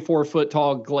 24-foot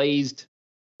tall glazed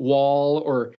wall,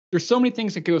 or there's so many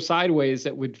things that go sideways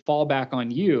that would fall back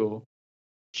on you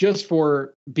just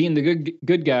for being the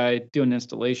good guy doing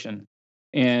installation.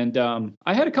 And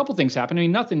I had a couple things happen. I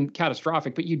mean, nothing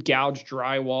catastrophic, but you'd gouge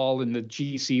drywall and the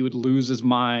GC would lose his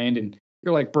mind. And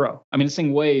you're like, bro, I mean, this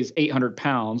thing weighs 800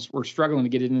 pounds. We're struggling to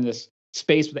get it in this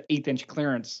space with an 1/8-inch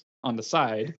clearance on the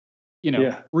side.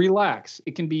 Relax.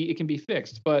 It can be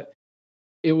fixed. But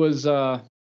it was,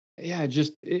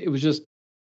 it was just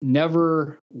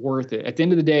never worth it. At the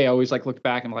end of the day, I always look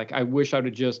back and I wish I would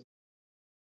have just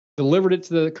delivered it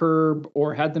to the curb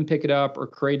or had them pick it up or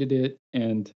created it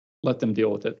and let them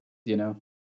deal with it,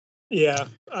 Yeah,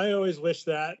 I always wish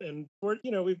that. And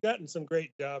we've gotten some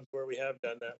great jobs where we have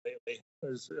done that lately.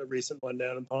 There's a recent one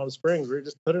down in Palm Springs where we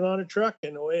just put it on a truck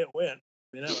and away it went.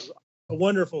 I mean, that was a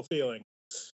wonderful feeling.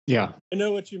 Yeah. I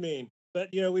know what you mean, but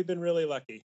we've been really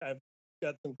lucky. I've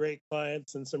got some great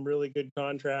clients and some really good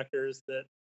contractors that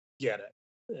get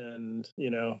it. And,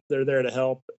 they're there to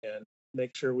help and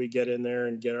make sure we get in there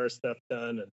and get our stuff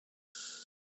done.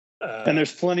 And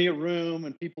there's plenty of room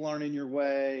and people aren't in your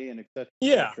way and et cetera.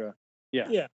 Yeah. Et cetera.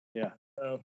 Yeah.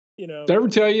 So, Did I ever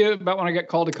tell you about when I got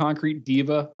called a concrete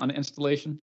diva on an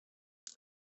installation?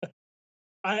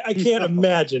 I can't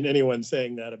Imagine anyone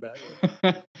saying that about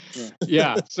you.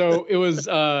 Yeah. So it was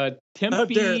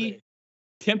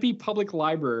Tempe Public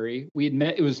Library. We had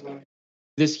met. It was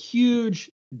this huge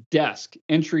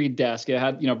entry desk. It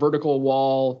had, vertical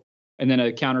wall and then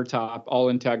a countertop, all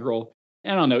integral.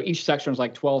 I don't know, each section was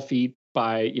 12 feet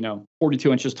by,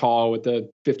 42 inches tall with a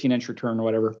 15-inch return or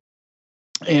whatever.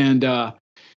 And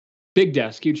big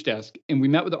desk, huge desk. And we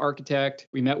met with the architect,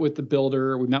 we met with the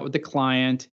builder, we met with the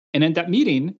client. And at that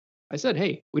meeting, I said,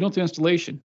 hey, we don't do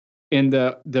installation. And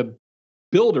the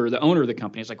builder, the owner of the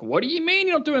company, is like, what do you mean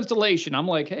you don't do installation? I'm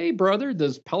like, hey, brother,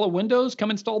 does Pella Windows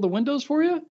come install the windows for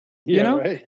you?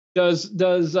 Right. Does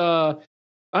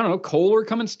I don't know, Kohler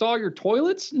come install your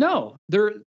toilets? No,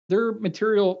 they're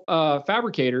material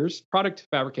fabricators, product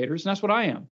fabricators, and that's what I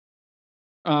am.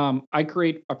 I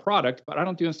create a product, but I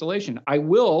don't do installation. I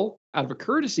will, out of a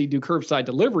courtesy, do curbside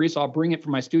delivery, so I'll bring it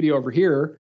from my studio over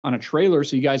here on a trailer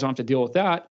so you guys don't have to deal with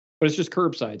that, but it's just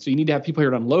curbside. So you need to have people here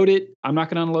to unload it. I'm not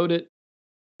going to unload it.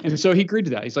 And so he agreed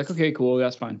to that. He's like, okay, cool,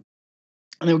 that's fine.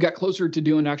 And then we got closer to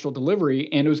doing actual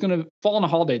delivery, and it was going to fall on a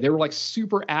holiday. They were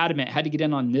super adamant, had to get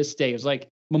in on this day. It was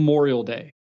Memorial Day.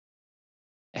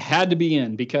 It had to be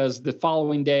in because the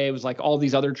following day it was all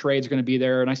these other trades are going to be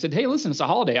there. And I said, hey, listen, it's a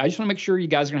holiday. I just want to make sure you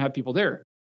guys are going to have people there.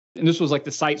 And this was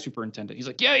the site superintendent. He's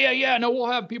like, yeah. No, we'll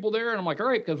have people there. And I'm like, all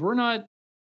right, because we're not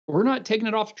taking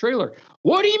it off the trailer.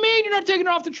 What do you mean you're not taking it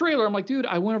off the trailer? I'm like, dude,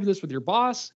 I went over this with your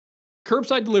boss.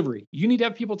 Curbside delivery. You need to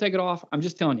have people take it off. I'm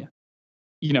just telling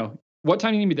you. What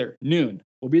time do you need me there? Noon.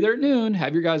 We'll be there at noon.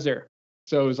 Have your guys there.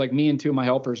 So it was me and two of my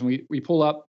helpers, and we pull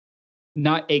up.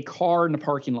 Not a car in the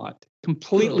parking lot.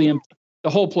 Completely empty. The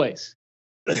whole place.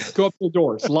 Go up to the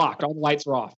door. It's locked. All the lights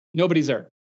are off. Nobody's there.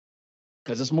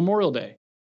 Because it's Memorial Day.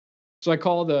 So I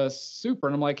call the super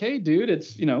and I'm like, hey, dude,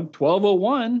 it's,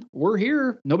 12:01. We're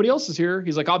here. Nobody else is here.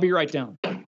 He's like, I'll be right down.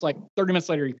 It's 30 minutes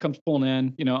later, he comes pulling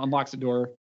in, unlocks the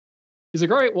door. He's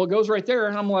like, all right, well, it goes right there.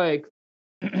 And I'm like,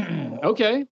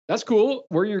 okay, that's cool.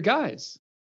 Where are your guys?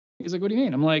 He's like, what do you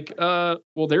mean? I'm like,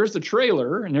 well, there's the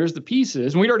trailer and there's the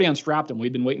pieces. And we'd already unstrapped them.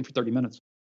 We'd been waiting for 30 minutes.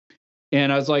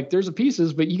 And I was like, there's the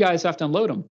pieces, but you guys have to unload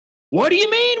them. What do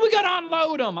you mean we got to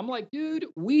unload them? I'm like, dude,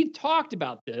 we talked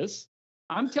about this.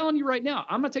 I'm telling you right now,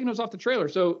 I'm not taking those off the trailer.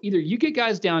 So either you get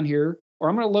guys down here or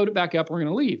I'm going to load it back up. And we're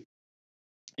going to leave.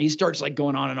 And he starts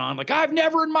going on and on. I've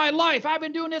never in my life, I've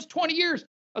been doing this 20 years.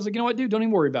 I was like, you know what, dude, don't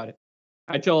even worry about it.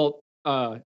 I tell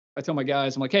my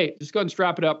guys, I'm like, hey, just go ahead and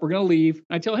strap it up. We're going to leave.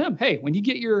 And I tell him, hey, when you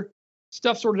get your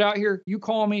stuff sorted out here, you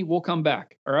call me, we'll come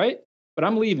back. All right. But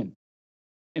I'm leaving.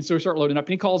 And so we start loading up,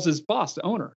 and he calls his boss, the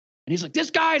owner. And he's like,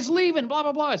 this guy's leaving, blah,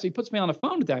 blah, blah. So he puts me on the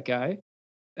phone with that guy.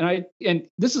 And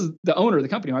this is the owner of the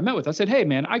company I met with. I said, hey,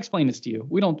 man, I explained this to you.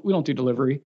 We don't do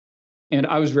delivery. And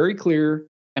I was very clear.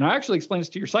 And I actually explained this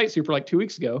to your site super like 2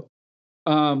 weeks ago.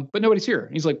 But nobody's here.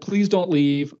 He's like, please don't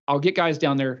leave. I'll get guys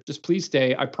down there. Just please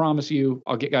stay. I promise you,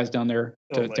 I'll get guys down there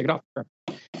to take it off.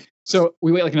 So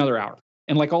we wait like another hour.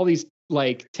 And like all these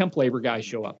like temp labor guys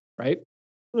show up, right?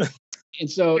 And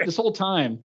so this whole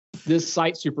time, this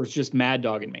site super is just mad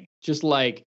dogging me, just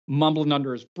like mumbling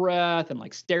under his breath and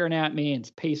like staring at me and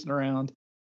pacing around.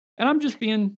 And I'm just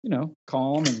being,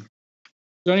 calm. And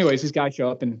so anyways, these guys show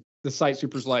up and the site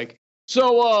super's like,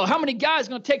 so how many guys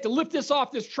going to take to lift this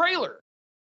off this trailer?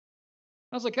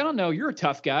 I was like, I don't know. You're a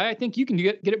tough guy. I think you can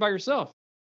get it by yourself.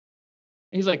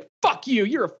 And he's like, fuck you.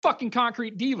 You're a fucking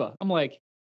concrete diva. I'm like,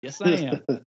 yes, I am.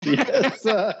 Yes.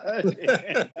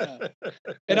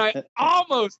 And I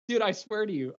almost, dude, I swear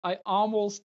to you, I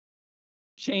almost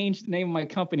changed the name of my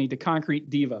company to Concrete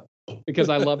Diva because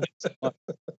I loved it so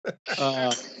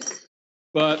much.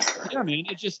 But yeah, man,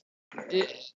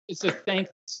 it's a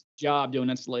thankless job doing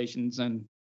installations. And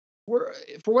for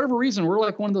whatever reason, we're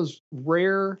like one of those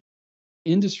rare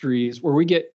industries where we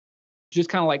get just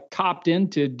kind of like copped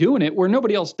into doing it where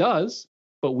nobody else does,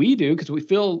 but we do because we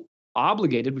feel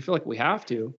obligated. We feel like we have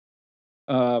to.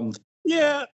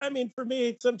 Yeah, I mean, for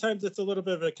me, sometimes it's a little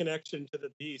bit of a connection to the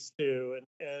beast too,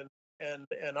 and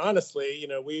honestly,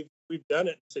 we've done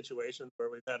it in situations where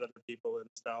we've had other people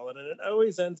install it, and it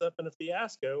always ends up in a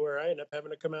fiasco where I end up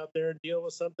having to come out there and deal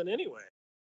with something anyway.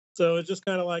 So it's just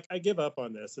kind of like I give up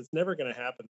on this. It's never going to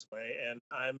happen this way, and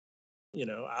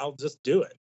I'll just do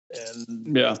it,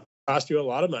 and cost you a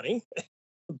lot of money,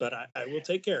 but I will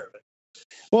take care of it.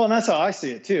 Well, and that's how I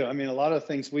see it too. I mean, a lot of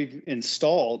things we've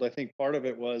installed, I think part of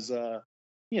it was,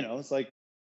 it's like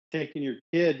taking your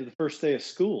kid to the first day of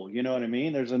school. You know what I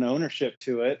mean? There's an ownership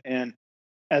to it. And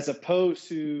as opposed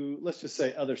to, let's just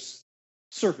say other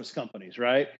surface companies,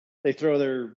 right? They throw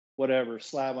their whatever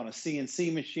slab on a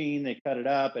CNC machine, they cut it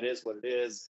up. It is what it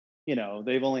is.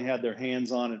 They've only had their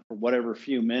hands on it for whatever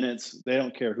few minutes. They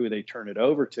don't care who they turn it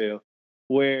over to.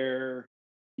 Where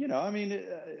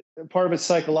part of it's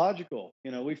psychological.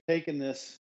 We've taken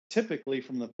this typically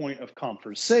from the point of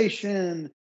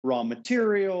conversation, raw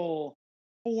material,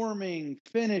 forming,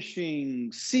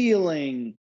 finishing,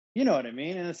 sealing, you know what I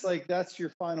mean? And it's like, that's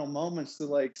your final moments to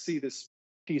like see this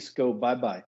piece go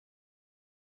bye-bye.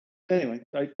 Anyway,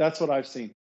 that's what I've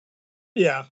seen.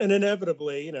 Yeah. And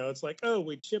inevitably, it's like, oh,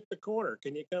 we chipped the corner.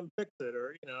 Can you come fix it?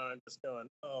 Or, I'm just going,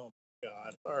 oh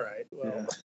God. All right. Well,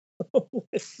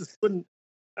 this wouldn't,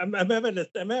 I'm having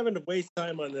to waste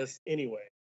time on this anyway.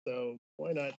 So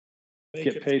why not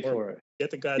get paid for it?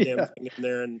 Get the goddamn thing in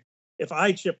there, and if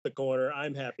I chip the corner,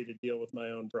 I'm happy to deal with my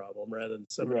own problem rather than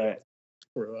somebody else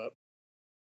screw up.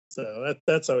 So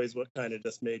that's always what kind of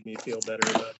just made me feel better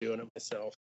about doing it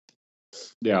myself.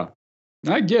 Yeah,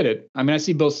 I get it. I mean, I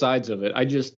see both sides of it. At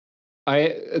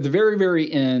the very,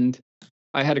 very end,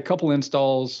 I had a couple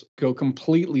installs go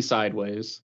completely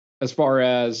sideways. As far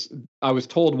as I was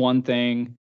told one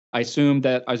thing, I assumed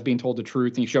that I was being told the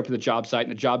truth, and you show up to the job site,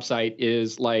 and the job site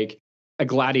is like a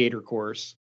gladiator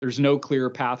course. There's no clear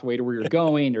pathway to where you're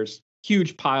going. There's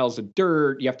huge piles of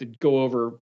dirt. You have to go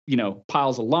over,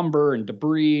 piles of lumber and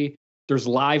debris. There's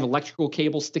live electrical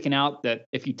cables sticking out that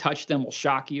if you touch them will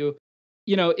shock you.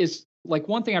 It's like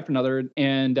one thing after another.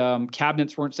 And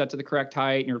cabinets weren't set to the correct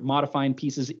height, and you're modifying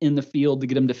pieces in the field to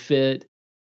get them to fit.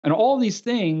 And all these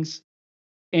things.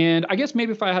 And I guess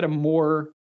maybe if I had a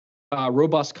more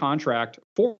robust contract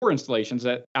for installations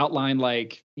that outline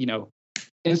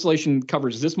installation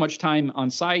covers this much time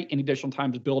on site, any additional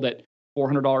time is billed at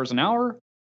 $400 an hour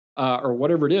or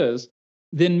whatever it is,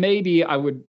 then maybe I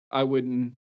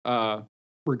wouldn't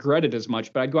regret it as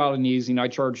much. But I'd go out on these,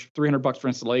 I'd charge $300 for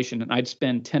installation, and I'd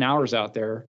spend 10 hours out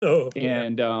there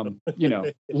and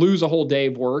lose a whole day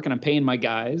of work, and I'm paying my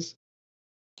guys.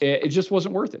 It just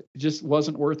wasn't worth it. It just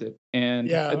wasn't worth it. And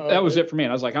that was it for me.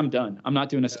 And I was like, I'm done. I'm not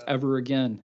doing this ever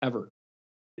again, ever.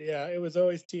 Yeah, it was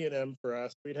always T&M for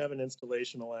us. We'd have an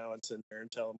installation allowance in there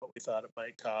and tell them what we thought it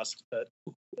might cost. But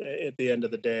at the end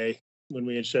of the day, when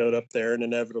we had showed up there and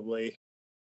inevitably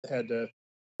had to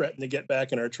threaten to get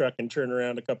back in our truck and turn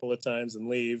around a couple of times and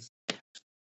leave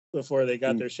before they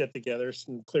got their shit together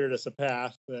and cleared us a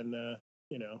path, then,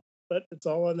 but it's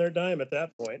all on their dime at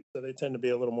that point. So they tend to be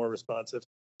a little more responsive.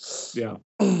 Yeah.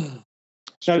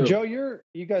 Now, Joe,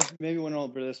 you guys maybe went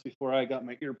over this before I got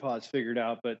my ear pods figured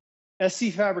out, but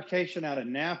SC Fabrication out of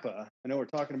Napa. I know we're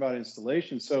talking about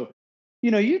installation. So,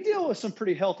 you deal with some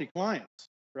pretty healthy clients,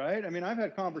 right? I mean, I've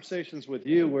had conversations with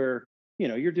you where,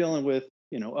 you're dealing with,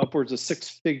 upwards of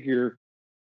 6-figure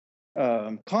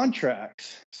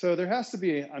contracts. So there has to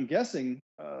be, I'm guessing,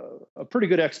 a pretty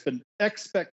good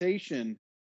expectation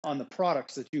on the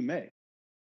products that you make.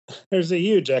 There's a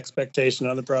huge expectation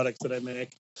on the products that I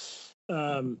make.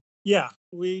 Yeah,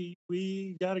 we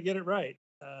got to get it right.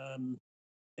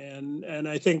 And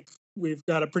I think we've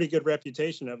got a pretty good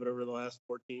reputation of it over the last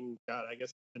 14, I guess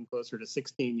it's been closer to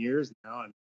 16 years now.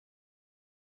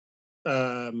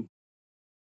 And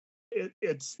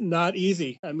it's not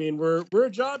easy. I mean, we're a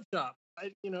job shop.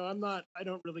 I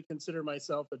don't really consider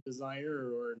myself a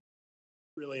designer or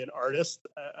really an artist.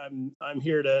 I'm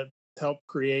here to help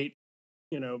create,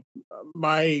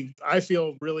 I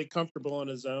feel really comfortable in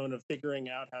a zone of figuring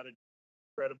out how to do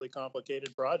incredibly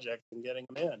complicated projects and getting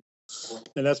them in.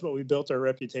 And that's what we built our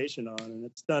reputation on, and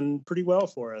it's done pretty well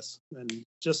for us and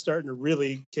just starting to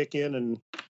really kick in, and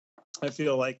I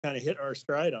feel like kind of hit our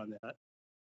stride on that.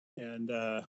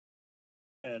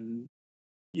 And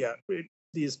yeah,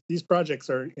 these projects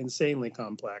are insanely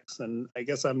complex, and I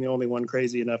guess I'm the only one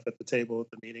crazy enough at the table at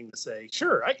the meeting to say,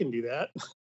 sure, I can do that.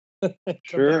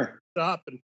 Sure. Stop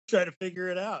and try to figure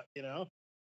it out, So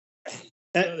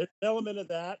there's an element of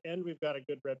that, and we've got a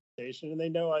good reputation, and they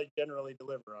know I generally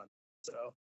deliver on it.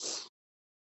 So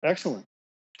excellent.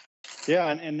 Yeah,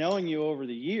 and knowing you over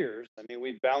the years, I mean,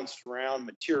 we've bounced around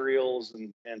materials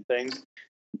and things,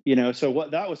 so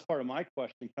that was part of my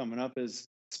question coming up is,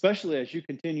 especially as you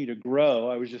continue to grow.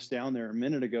 I was just down there a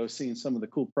minute ago seeing some of the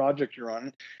cool projects you're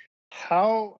on.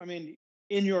 In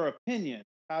your opinion,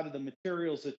 how do the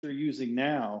materials that you're using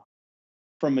now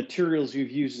from materials you've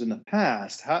used in the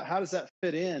past, how does that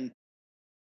fit in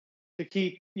to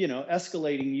keep,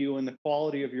 escalating you in the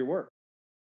quality of your work?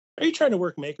 Are you trying to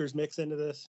work Maker's Mix into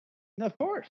this? No, of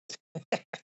course.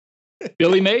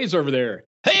 Billy Mays over there.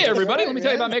 Hey, everybody, let me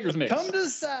tell you about Maker's Mix. Come to the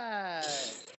side.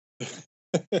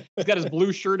 He's got his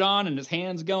blue shirt on and his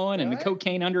hands going and the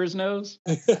cocaine under his nose.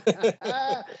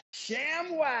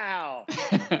 Sham wow.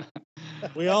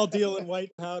 We all deal in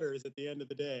white powders at the end of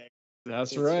the day.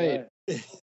 That's right.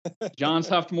 John's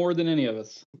huffed more than any of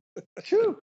us.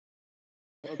 True.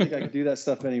 I don't think I can do that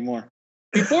stuff anymore.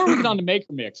 Before we get on to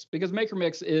Maker Mix, because Maker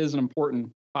Mix is an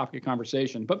important topic of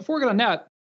conversation, but before we get on that,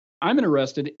 I'm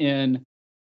interested in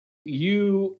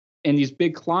you and these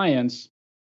big clients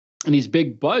and these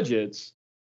big budgets.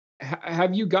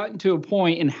 Have you gotten to a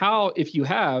point, and how, if you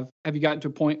have you gotten to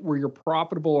a point where you're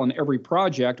profitable on every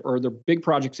project, or the big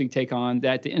projects you take on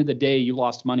that at the end of the day you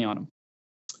lost money on them?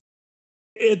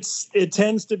 It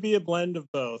tends to be a blend of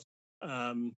both.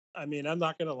 I'm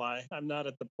not going to lie. I'm not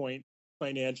at the point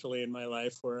financially in my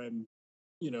life where I'm,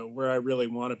 where I really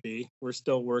want to be. We're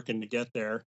still working to get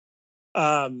there.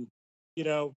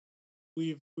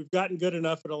 We've gotten good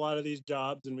enough at a lot of these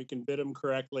jobs, and we can bid them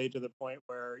correctly to the point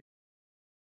where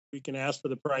we can ask for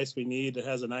the price we need. It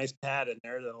has a nice pad in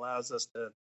there that allows us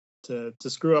to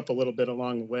screw up a little bit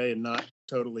along the way and not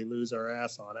totally lose our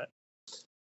ass on it.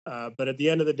 But at the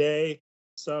end of the day,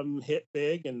 some hit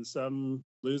big and some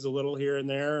lose a little here and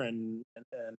there, and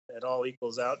it all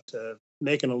equals out to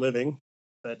making a living.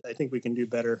 But I think we can do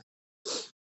better.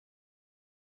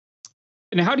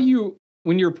 And how do you,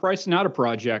 when you're pricing out a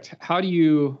project, how do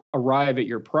you arrive at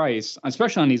your price,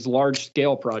 especially on these large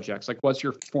scale projects? Like, what's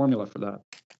your formula for that?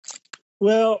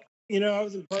 Well, I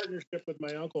was in partnership with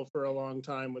my uncle for a long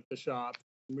time with the shop.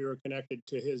 We were connected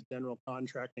to his general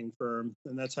contracting firm,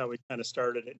 and that's how we kind of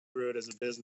started it, grew it as a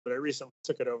business. But I recently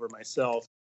took it over myself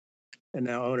and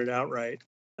now own it outright.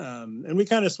 And we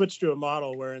kind of switched to a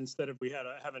model where instead of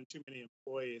having too many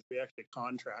employees, we actually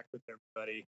contract with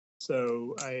everybody.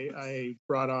 So I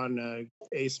brought on a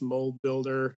ace mold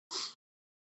builder,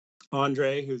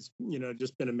 Andre, who's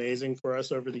just been amazing for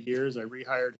us over the years. I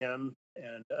rehired him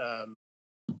and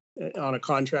on a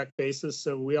contract basis.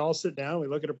 So we all sit down, we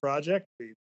look at a project,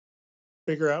 we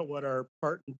figure out what our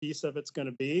part and piece of it's going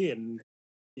to be, and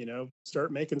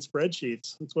start making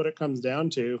spreadsheets. That's what it comes down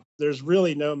to. There's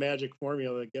really no magic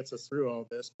formula that gets us through all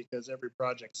this, because every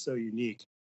project's so unique.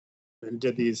 And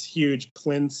did these huge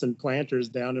plinths and planters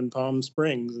down in Palm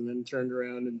Springs, and then turned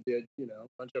around and did a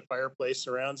bunch of fireplace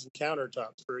surrounds and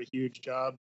countertops for a huge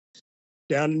job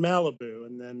down in Malibu,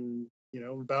 and then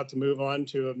we're about to move on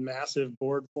to a massive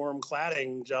board form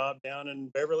cladding job down in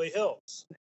Beverly Hills.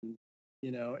 And,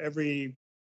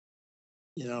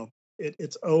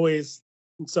 it's always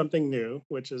something new,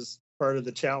 which is part of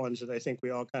the challenge that I think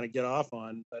we all kind of get off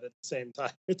on. But at the same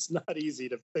time, it's not easy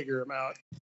to figure them out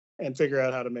and figure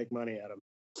out how to make money at them.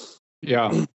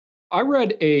 Yeah. I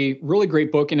read a really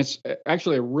great book, and it's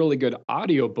actually a really good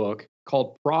audio book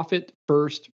called Profit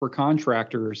First for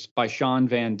Contractors by Sean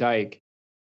Van Dyke.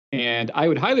 And I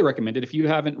would highly recommend it if you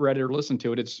haven't read it or listened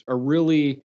to it. It's a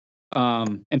really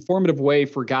informative way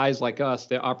for guys like us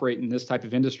that operate in this type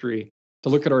of industry to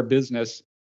look at our business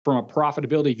from a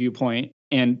profitability viewpoint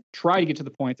and try to get to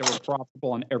the point that we're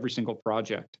profitable on every single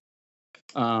project.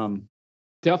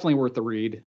 Definitely worth the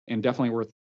read and definitely worth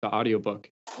the audiobook.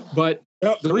 But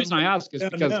the reason I ask is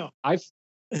because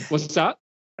what's that?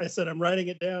 I said, I'm writing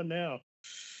it down now.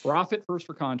 Profit First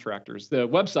for Contractors. The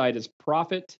website is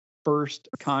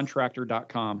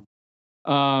profitfirstcontractor.com.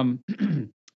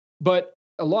 But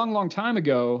a long time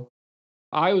ago,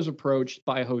 I was approached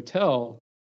by a hotel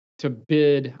to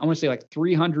bid, I want to say like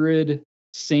 300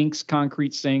 sinks,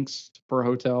 concrete sinks for a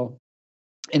hotel.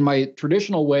 In my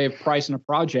traditional way of pricing a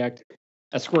project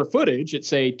at square footage, it's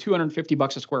say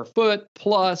 $250 a square foot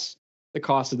plus the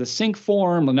cost of the sink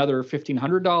form, another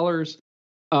 $1,500.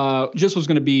 Just was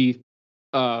going to be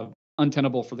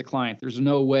untenable for the client. There's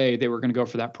no way they were going to go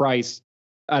for that price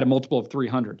at a multiple of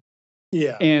 300.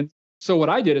 Yeah. And so what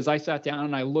I did is I sat down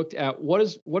and I looked at what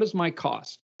is my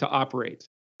cost to operate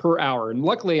per hour. And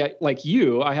luckily, like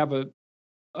you, I have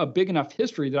a big enough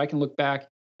history that I can look back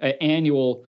at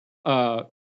annual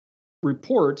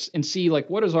reports and see like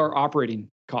what is our operating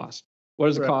cost? What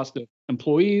is the cost of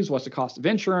employees? What's the cost of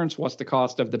insurance? What's the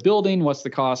cost of the building? What's the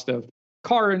cost of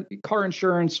car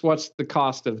insurance? What's the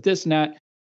cost of this and that?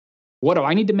 What do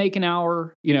I need to make an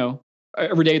hour?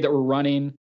 Every day that we're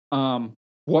running.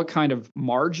 What kind of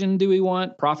margin do we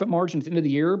want? Profit margin at the end of the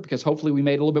year, because hopefully we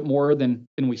made a little bit more than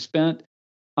we spent.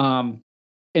 And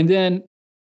then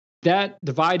that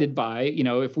divided by,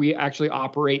 if we actually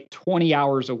operate 20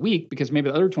 hours a week, because maybe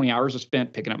the other 20 hours are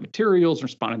spent picking up materials,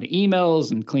 responding to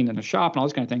emails and cleaning the shop and all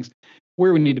those kind of things,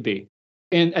 where we need to be.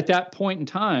 And at that point in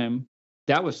time,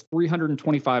 that was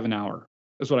 $325 an hour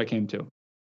is what I came to.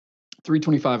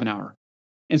 $325 an hour.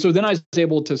 And so then I was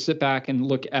able to sit back and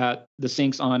look at the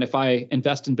sinks on, if I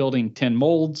invest in building 10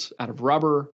 molds out of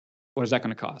rubber, what is that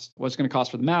going to cost? What's going to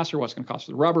cost for the master? What's going to cost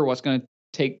for the rubber? What's going to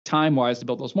take time-wise to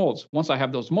build those molds? Once I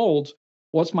have those molds,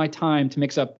 what's my time to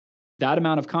mix up that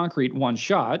amount of concrete in one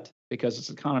shot, because it's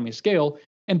economy of scale,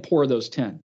 and pour those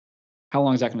 10? How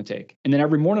long is that going to take? And then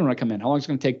every morning when I come in, how long is it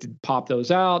going to take to pop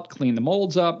those out, clean the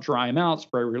molds up, dry them out,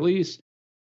 spray release?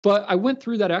 But I went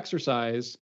through that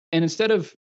exercise, and instead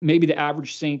of maybe the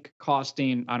average sink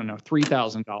costing, I don't know,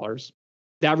 $3,000,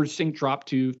 the average sink dropped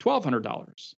to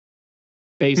 $1,200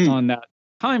 based on that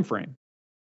time frame.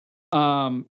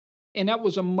 And that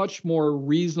was a much more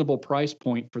reasonable price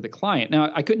point for the client. Now,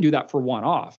 I couldn't do that for one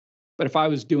off, but if I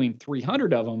was doing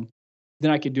 300 of them, then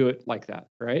I could do it like that,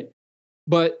 right?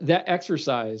 But that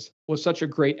exercise was such a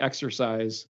great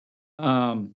exercise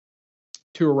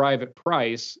to arrive at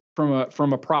price from a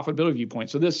profitability viewpoint.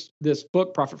 So this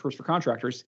book, Profit First for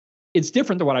Contractors, it's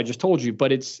different than what I just told you,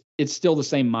 but it's still the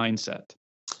same mindset.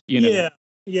 Yeah.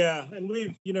 And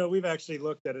we've actually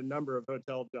looked at a number of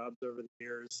hotel jobs over the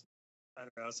years. I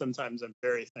don't know. Sometimes I'm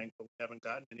very thankful we haven't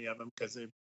gotten any of them, because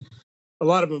a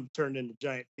lot of them turned into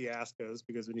giant fiascos,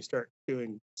 because when you start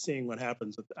seeing what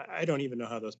happens with, I don't even know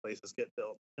how those places get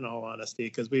built, in all honesty,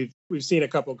 because we've seen a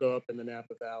couple go up in the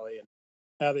Napa Valley and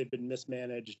how they've been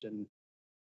mismanaged. And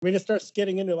I mean, it starts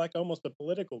getting into like almost a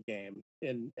political game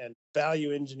and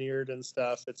value engineered and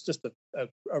stuff. It's just a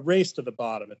race to the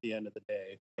bottom at the end of the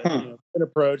day. But, been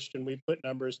approached, and we put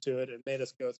numbers to it. It made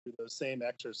us go through those same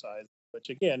exercises, which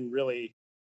again, really,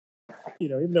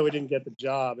 even though we didn't get the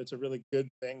job, it's a really good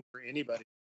thing for anybody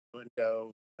to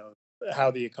go, how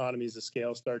the economies of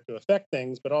scale start to affect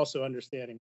things, but also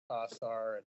understanding what costs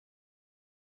are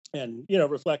and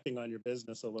reflecting on your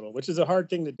business a little, which is a hard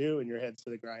thing to do when your head's to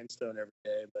the grindstone every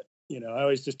day. But I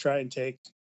always just try and take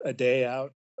a day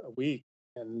out a week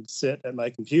and sit at my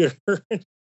computer and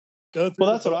go through.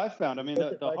 Well, that's what I found. I mean,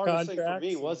 the hardest thing for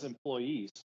me was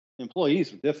employees.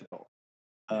 Employees were difficult.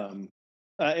 And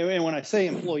when I say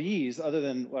employees, other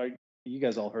than like you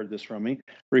guys all heard this from me,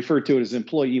 refer to it as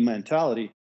employee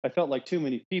mentality. I felt like too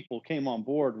many people came on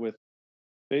board with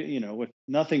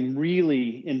nothing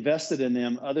really invested in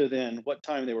them other than what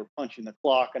time they were punching the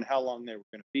clock and how long they were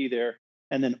going to be there.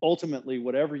 And then ultimately,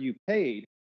 whatever you paid,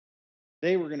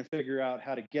 they were going to figure out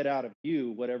how to get out of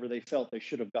you whatever they felt they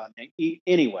should have gotten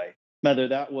anyway, whether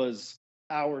that was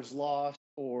hours lost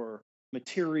or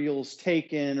materials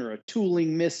taken or a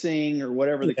tooling missing or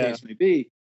whatever the case may be.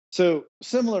 So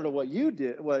similar to what you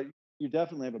did, what you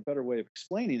definitely have a better way of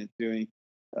explaining it doing.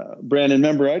 Brandon,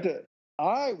 remember,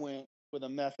 I went with a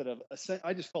method of,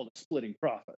 I just called it splitting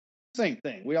profit. Same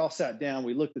thing. We all sat down,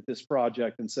 we looked at this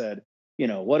project and said,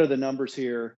 what are the numbers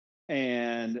here?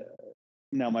 And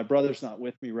now my brother's not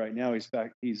with me right now. He's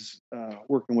back. He's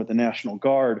working with the National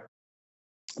Guard.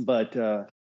 But the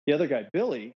other guy,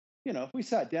 Billy, if we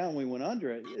sat down, we went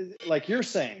under it, like you're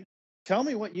saying, tell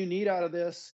me what you need out of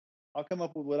this. I'll come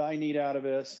up with what I need out of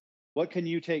this. What can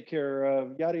you take care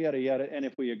of? Yada, yada, yada. And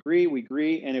if we agree, we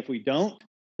agree. And if we don't,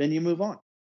 then you move on.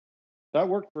 That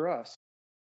worked for us.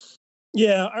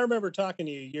 Yeah, I remember talking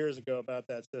to you years ago about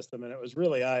that system, and it was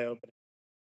really eye-opening.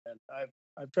 And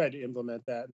I've tried to implement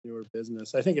that in newer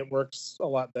business. I think it works a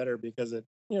lot better because it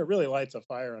really lights a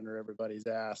fire under everybody's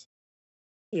ass.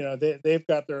 They've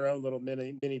got their own little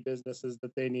mini businesses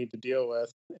that they need to deal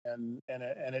with, and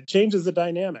it changes the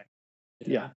dynamic.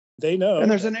 Yeah, they know, and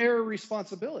there's an air of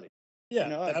responsibility. Yeah,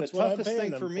 that's the toughest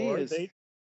thing for me is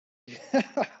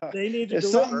they need to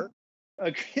deliver.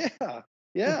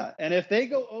 Yeah. And if they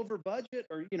go over budget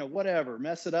or whatever,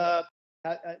 mess it up,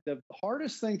 the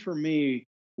hardest thing for me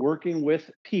working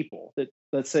with people that,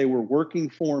 let's say, were working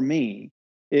for me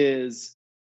is,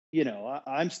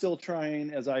 I'm still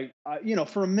trying as I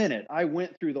for a minute, I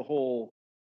went through the whole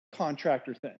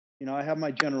contractor thing. I have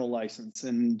my general license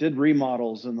and did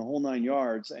remodels and the whole 9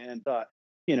 yards, and thought,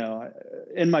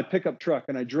 in my pickup truck,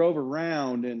 and I drove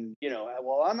around, and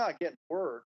well, I'm not getting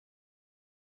work.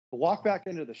 Walk back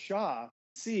into the shop,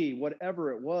 see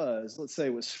whatever it was, let's say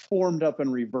it was formed up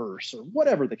in reverse or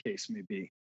whatever the case may be.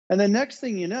 And the next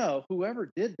thing you know, whoever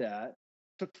did that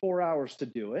took 4 hours to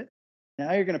do it.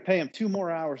 Now you're going to pay them 2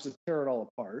 more hours to tear it all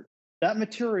apart. That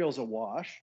material's a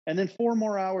wash. And then 4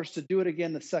 more hours to do it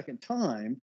again the second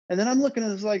time. And then I'm looking at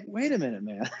this like, wait a minute,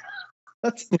 man,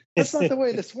 that's not the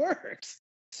way this works.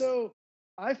 So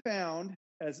I found,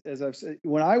 as I've said,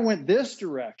 when I went this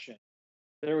direction,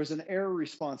 there was an air of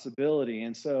responsibility.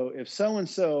 And so if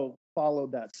so-and-so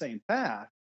followed that same path,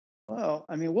 well,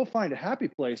 I mean, we'll find a happy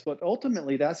place, but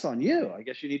ultimately that's on you. I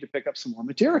guess you need to pick up some more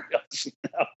materials.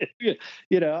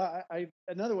 In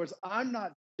other words, I'm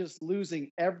not just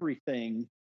losing everything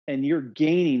and you're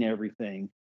gaining everything.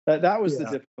 That was the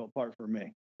difficult part for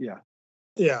me. Yeah.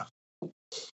 Yeah.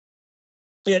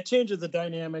 Yeah, it changes the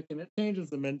dynamic and it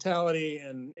changes the mentality.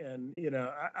 And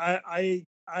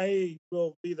I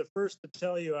will be the first to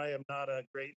tell you I am not a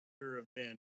great leader of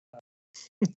men.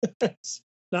 It's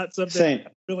not something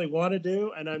I really want to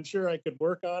do, and I'm sure I could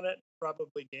work on it,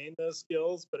 probably gain those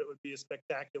skills, but it would be a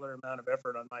spectacular amount of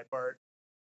effort on my part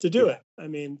to do it. I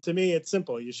mean, to me, it's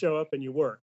simple. You show up and you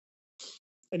work,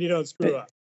 and you don't screw up.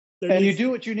 You do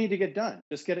what you need to get done.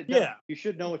 Just get it done. Yeah. You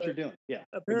should know what you're doing. Yeah.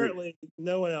 Apparently,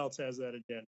 no one else has that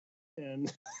agenda,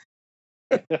 and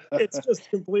it's just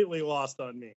completely lost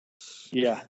on me.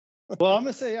 Yeah. Well, I'm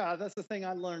going to say, that's the thing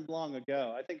I learned long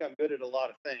ago. I think I'm good at a lot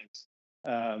of things,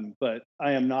 but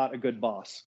I am not a good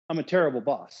boss. I'm a terrible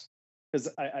boss because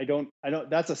I don't,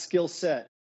 that's a skill set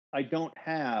I don't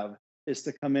have, is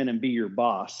to come in and be your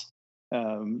boss. I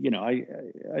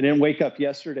didn't wake up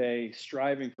yesterday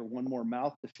striving for one more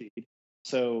mouth to feed.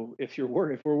 So if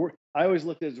I always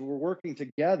look at it as we're working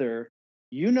together,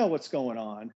 what's going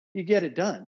on, you get it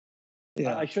done.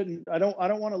 Yeah. I don't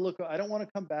want to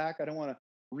come back. I don't want to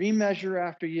remeasure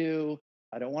after you.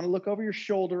 I don't want to look over your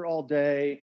shoulder all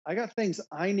day. I got things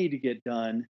I need to get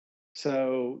done.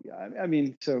 So,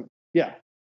 yeah,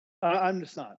 I'm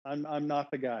just not, I'm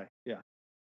not the guy. Yeah.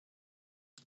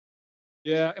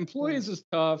 Yeah. Employees is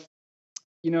tough.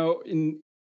 In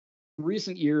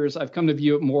recent years, I've come to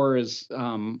view it more as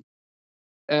kind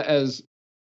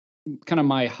of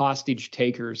my hostage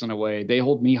takers in a way. They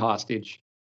hold me hostage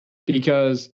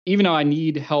because even though I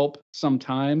need help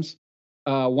sometimes,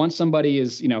 once somebody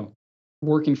is,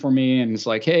 working for me and it's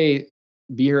like, hey,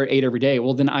 be here at 8 every day.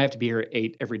 Well, then I have to be here at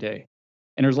 8 every day.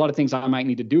 And there's a lot of things I might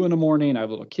need to do in the morning. I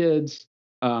have little kids,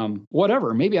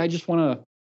 whatever. Maybe I just want to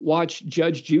watch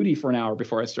Judge Judy for an hour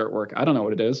before I start work. I don't know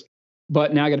what it is,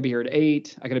 but now I got to be here at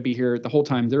 8. I got to be here the whole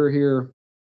time they're here.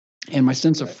 And my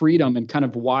sense of freedom and kind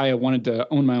of why I wanted to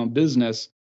own my own business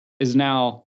is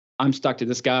now I'm stuck to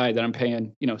this guy that I'm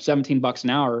paying, $17 an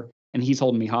hour, and he's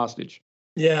holding me hostage.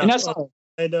 Yeah. And that's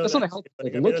I know that's not a healthy way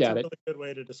to look at it. That's a really good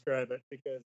way to describe it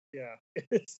because,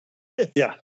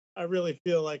 yeah, I really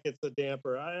feel like it's a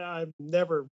damper. I'm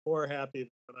never more happy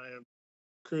than I am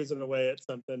cruising away at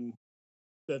something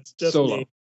that's just solo. Me.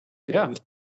 Yeah.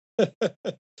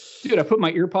 Dude, I put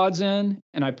my earpods in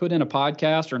and I put in a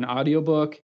podcast or an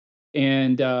audiobook,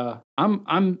 and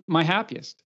I'm my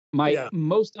happiest. My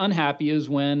most unhappy is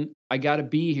when I got to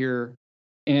be here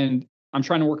and I'm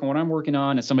trying to work on what I'm working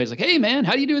on, and somebody's like, "Hey, man,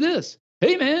 how do you do this?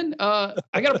 Hey, man,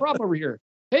 I got a problem over here.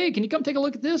 Hey, can you come take a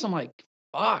look at this?" I'm like,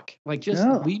 fuck, like just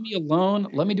leave me alone.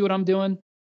 Let me do what I'm doing.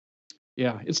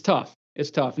 Yeah, it's tough.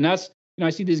 It's tough. And that's, I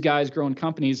see these guys growing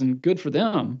companies, and good for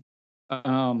them.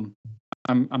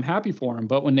 I'm happy for them.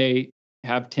 But when they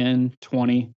have 10,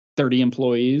 20, 30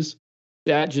 employees,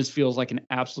 that just feels like an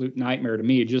absolute nightmare to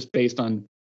me, just based on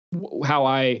how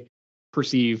I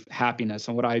perceive happiness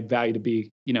and what I value to be,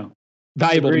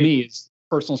 valuable to me is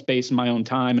personal space and my own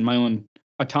time and my own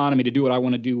autonomy to do what I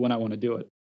want to do when I want to do it.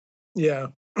 Yeah.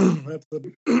 That's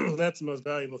the most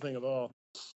valuable thing of all.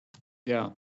 Yeah.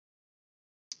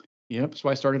 Yep. That's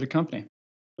why I started a company.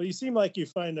 Well, you seem like you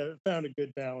found a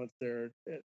good balance there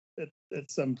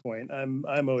at some point.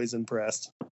 I'm always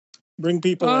impressed. Bring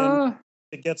people in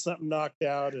to get something knocked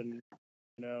out, and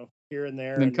here and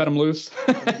there, and then cut them loose.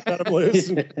 Cut them loose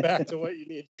and get back to what you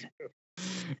need to do.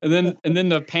 And then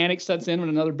the panic sets in when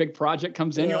another big project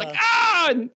comes in. You're like,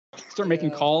 and start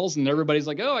making calls, and everybody's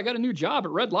like, oh, I got a new job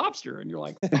at Red Lobster, and you're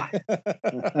like, what?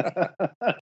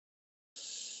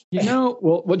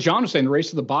 Well, what John was saying, the race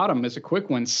to the bottom is a quick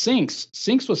one. Sinks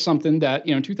was something that,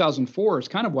 in 2004 is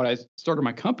kind of what I started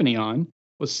my company on,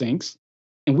 was sinks.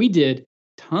 And we did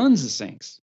tons of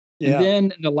sinks. Yeah. And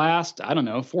then in the last,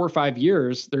 4 or 5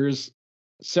 years, there's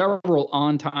several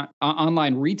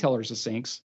online retailers of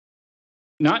sinks,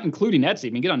 not including Etsy. I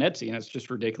mean, get on Etsy and it's just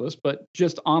ridiculous, but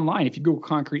just online. If you Google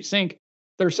concrete sink,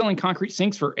 they're selling concrete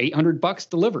sinks for $800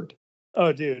 delivered.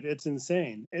 Oh, dude, it's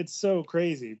insane. It's so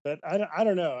crazy. But I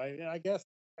don't know. I guess,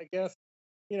 I've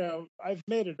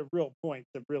made it a real point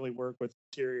to really work with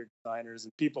interior designers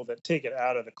and people that take it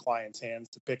out of the client's hands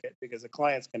to pick it, because the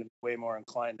client's going to be way more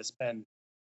inclined to spend,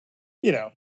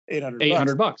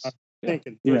 $800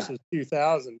 thinking versus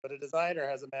 2,000. But a designer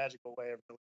has a magical way of,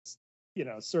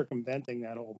 circumventing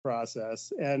that whole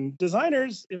process. And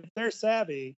designers, if they're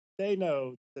savvy, they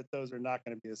know that those are not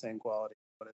going to be the same quality.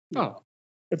 But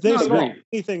if they saw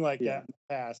anything like that in the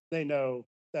past, they know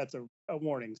that's a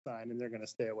warning sign, and they're going to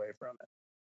stay away from it.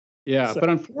 Yeah, but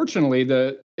unfortunately,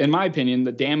 in my opinion,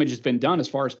 the damage has been done as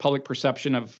far as public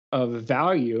perception of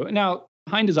value. Now,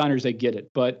 high-end designers, they get it,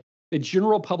 but the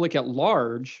general public at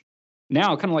large,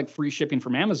 now kind of like free shipping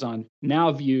from Amazon,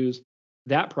 now views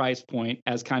that price point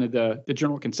as kind of the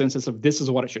general consensus of this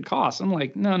is what it should cost. I'm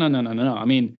like, no. I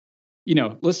mean,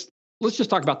 let's just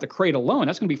talk about the crate alone.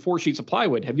 That's going to be 4 sheets of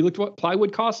plywood. Have you looked at what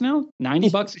plywood costs now?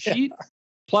 $90 a sheet.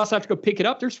 Plus I have to go pick it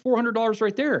up. There's $400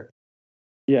 right there.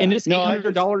 Yeah. And it's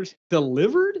 $800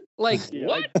 delivered? Like,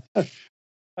 what?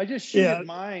 I just showed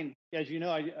mine. As you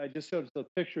know, I just showed the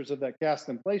pictures of that cast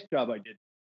in place job I did.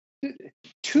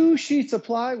 2 sheets of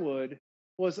plywood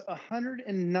was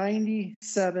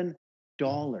 $197.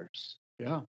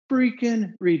 Yeah.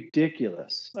 Freaking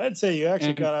ridiculous. I'd say you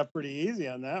actually got off pretty easy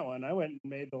on that one. I went and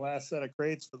made the last set of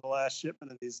crates for the last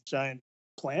shipment of these giant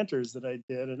planters that I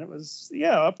did, and it was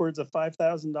upwards of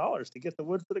 $5,000 to get the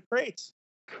wood for the crates.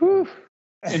 Whew.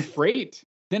 And freight.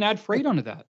 Then add freight onto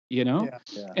that, Yeah.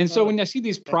 And so when I see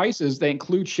these prices, they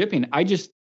include shipping. I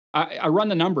run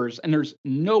the numbers, and there's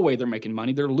no way they're making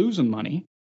money. They're losing money.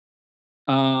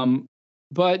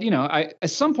 But, at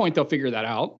some point they'll figure that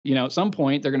out. At some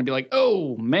point they're going to be like,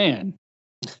 oh, man,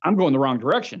 I'm going the wrong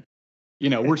direction.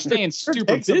 We're staying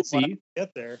super busy.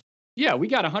 Get there. Yeah, we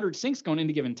got 100 sinks going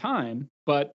into given time,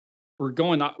 but we're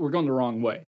going the wrong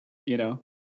way, Yeah,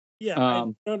 I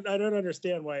don't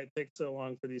understand why it takes so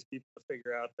long for these people to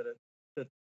figure out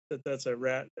that's a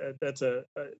rat.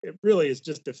 It really is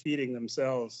just defeating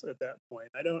themselves at that point.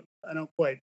 I don't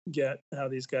quite get how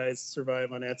these guys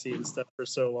survive on Etsy and stuff for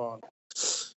so long.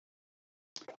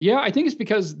 Yeah, I think it's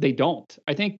because they don't.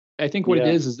 I think what it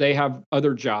is they have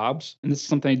other jobs, and this is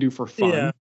something they do for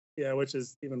fun. Yeah, which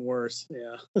is even worse.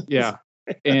 Yeah. Yeah.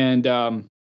 And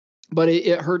but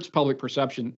it hurts public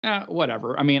perception.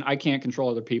 Whatever. I mean, I can't control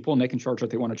other people, and they can charge what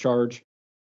they want to charge.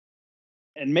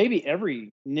 And maybe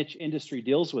every niche industry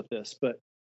deals with this, but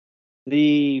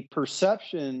the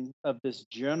perception of this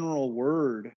general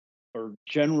word or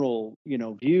general,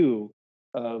 view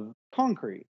of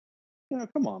concrete.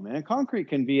 Come on, man. Concrete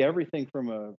can be everything from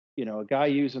a guy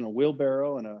using a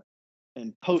wheelbarrow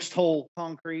and post hole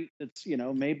concrete that's,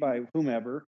 made by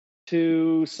whomever,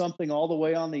 to something all the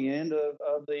way on the end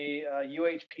of the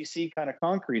UHPC kind of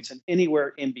concretes and anywhere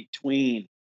in between.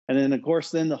 And then, of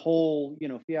course, the whole,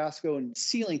 fiasco in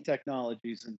sealing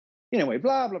technologies and anyway,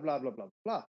 blah, blah, blah, blah, blah,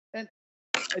 blah. And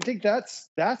I think that's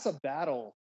a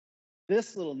battle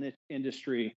this little niche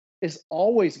industry is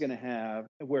always going to have,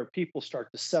 where people start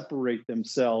to separate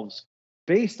themselves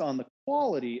based on the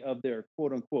quality of their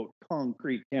quote unquote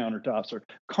concrete countertops or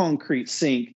concrete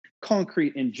sink,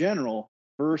 concrete in general,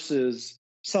 versus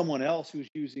someone else who's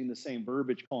using the same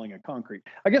verbiage calling it concrete.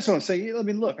 I guess what I'm saying, I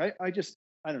mean, look, I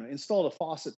don't know, installed a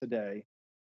faucet today,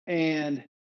 and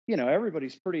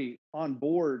everybody's pretty on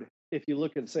board if you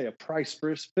look at, say, a Price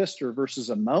Pfister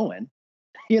versus a Moen.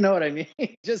 You know what I mean?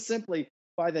 Just simply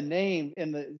by the name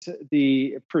and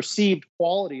the perceived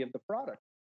quality of the product.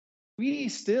 We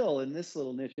still, in this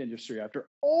little niche industry, after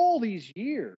all these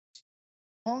years,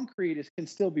 concrete can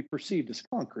still be perceived as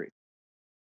concrete.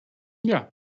 Yeah,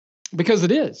 because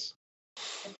it is.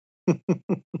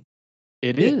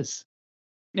 It is.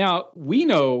 Now, we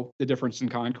know the difference in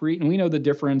concrete, and we know the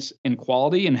difference in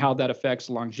quality and how that affects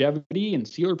longevity and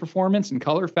sealer performance and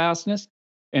color fastness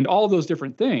and all those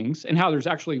different things, and how there's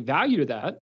actually value to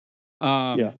that.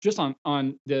 Just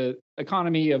on the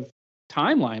economy of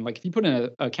timeline. Like if you put in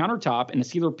a countertop and the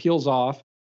sealer peels off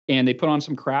and they put on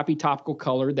some crappy topical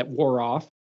color that wore off,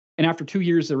 and after 2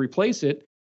 years they replace it,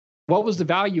 what was the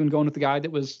value in going with the guy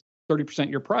that was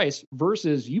 30% your price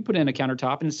versus you put in a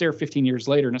countertop and it's there 15 years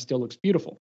later and it still looks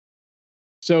beautiful?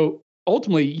 So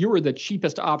ultimately, you were the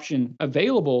cheapest option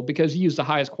available because you used the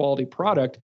highest quality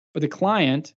product. But the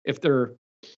client, if they're,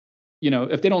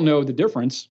 if they don't know the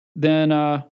difference, then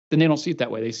they don't see it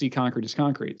that way. They see concrete as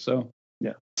concrete. So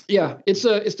yeah, it's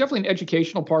definitely an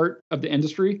educational part of the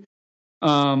industry.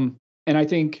 And I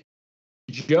think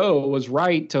Joe was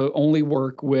right to only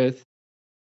work with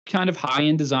kind of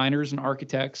high-end designers and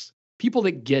architects, people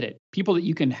that get it, people that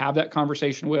you can have that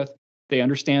conversation with. They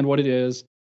understand what it is.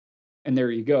 And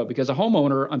there you go. Because a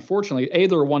homeowner, unfortunately, A,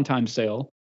 they're a one-time sale,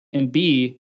 and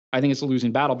B, I think it's a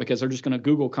losing battle because they're just going to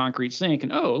Google concrete sink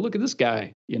and, oh, look at this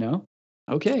guy,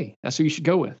 Okay, that's who you should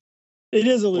go with. It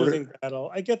is a losing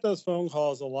battle. I get those phone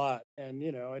calls a lot, and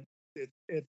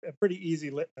it's a pretty easy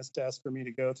litmus test for me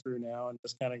to go through now and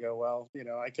just kind of go, well,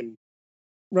 I can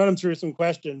run them through some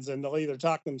questions, and they'll either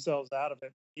talk themselves out of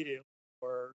it immediately,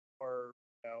 or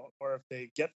if they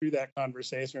get through that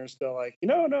conversation, are still like,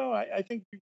 no, I think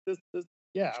this,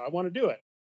 I want to do it,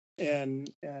 and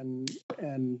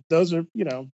those are,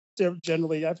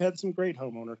 generally, I've had some great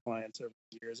homeowner clients over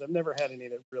the years. I've never had any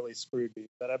that really screwed me,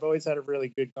 but I've always had a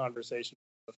really good conversation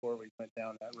before we went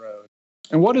down that road.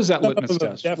 And what is that litmus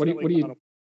test? What do you?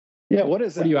 Yeah, what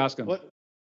is that? What do you ask them?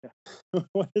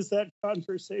 What is that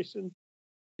conversation?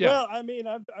 Yeah. Well, I mean,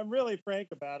 I'm really frank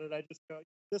about it. I just go,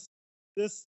 this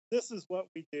is what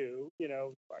we do.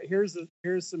 Here's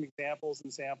some examples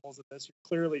and samples of this. You're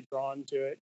clearly drawn to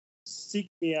it. Seek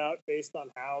me out based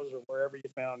on house or wherever you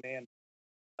found Andy.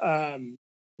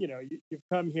 You've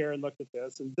come here and looked at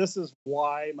this, and this is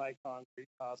why my concrete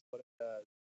costs what it does.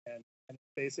 And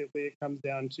basically it comes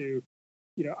down to,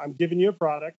 I'm giving you a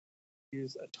product,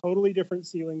 use a totally different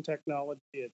sealing technology.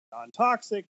 It's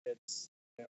non-toxic.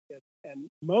 And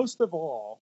most of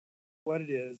all, what it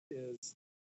is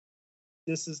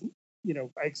this is,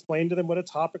 I explained to them what a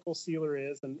topical sealer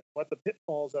is and what the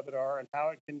pitfalls of it are and how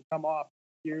it can come off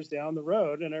years down the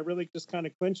road. And I really just kind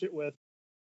of clinch it with,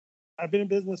 I've been in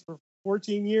business for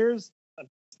 14 years. I'm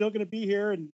still going to be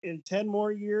here in 10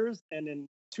 more years. And in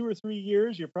 2 or 3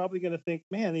 years, you're probably going to think,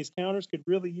 man, these counters could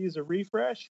really use a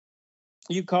refresh.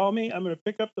 You call me, I'm going to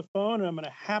pick up the phone, and I'm going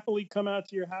to happily come out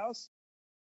to your house.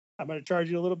 I'm going to charge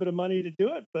you a little bit of money to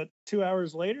do it, but 2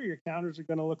 hours later, your counters are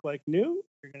going to look like new.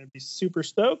 You're going to be super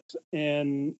stoked,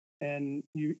 and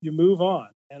you move on.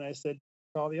 And I said,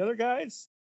 call the other guys,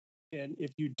 and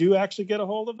if you do actually get a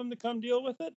hold of them to come deal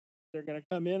with it, they're going to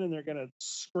come in and they're going to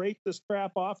scrape this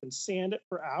crap off and sand it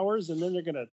for hours, and then they're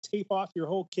going to tape off your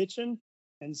whole kitchen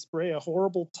and spray a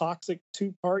horrible toxic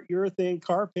 2-part urethane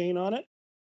car paint on it.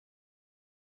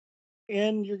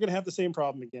 And you're going to have the same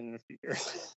problem again in a few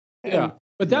years. Yeah,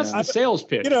 but that's the sales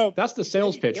pitch. That's the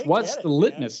sales pitch. What's the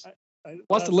litmus?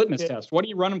 What's the litmus test? What do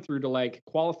you run them through to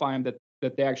qualify them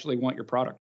that they actually want your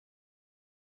product?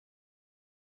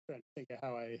 I'm trying to think of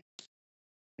how I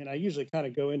usually kind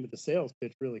of go into the sales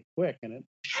pitch really quick, and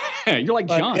you're like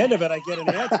John. At the end of it, I get an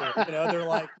answer. They're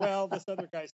like, well, this other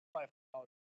guy's $500.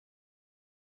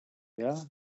 Yeah.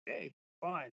 Okay,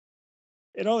 fine.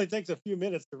 It only takes a few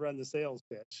minutes to run the sales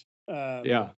pitch.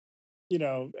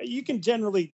 You can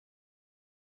generally,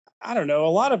 I don't know, a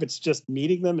lot of it's just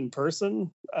meeting them in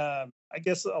person. I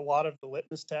guess a lot of the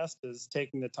litmus test is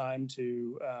taking the time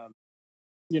to,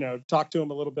 talk to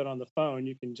them a little bit on the phone.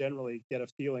 You can generally get a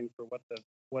feeling for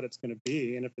what it's going to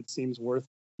be. And if it seems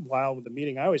worthwhile with the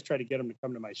meeting, I always try to get them to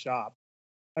come to my shop.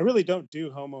 I really don't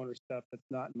do homeowner stuff that's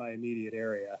not in my immediate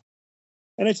area.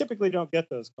 And I typically don't get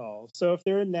those calls. So if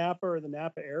they're in Napa or the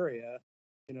Napa area,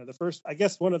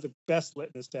 one of the best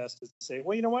litmus tests is to say,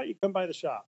 well, you know what, you come by the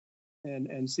shop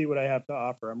and see what I have to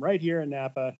offer. I'm right here in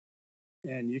Napa,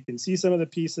 and you can see some of the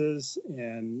pieces.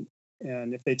 And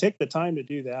if they take the time to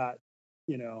do that,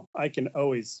 I can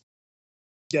always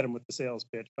get them with the sales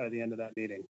pitch by the end of that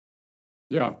meeting.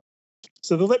 Yeah.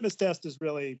 So the litmus test is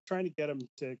really trying to get them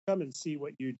to come and see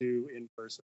what you do in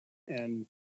person. And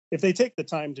if they take the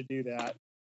time to do that,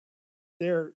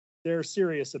 they're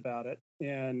serious about it,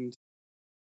 and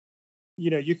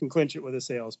you can clinch it with a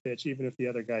sales pitch, even if the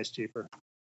other guy's cheaper.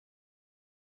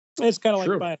 It's kind of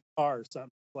like buying a car or something.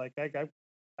 Like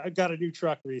I got a new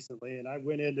truck recently, and I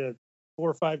went into 4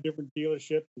 or 5 different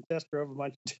dealerships and test drove a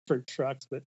bunch of different trucks,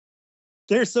 but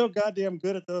they're so goddamn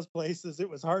good at those places. It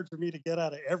was hard for me to get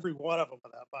out of every one of them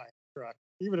without buying a truck,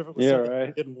 even if it was something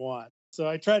I didn't want. So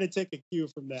I try to take a cue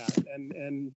from that,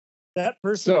 and that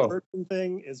person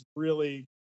thing is really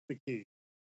the key.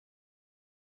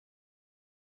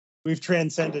 We've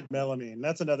transcended melamine.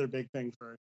 That's another big thing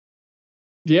for us.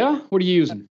 Yeah? What are you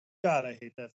using? God, I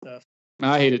hate that stuff.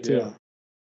 I hate it too. Yeah.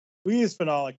 We use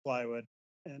phenolic plywood,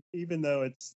 and even though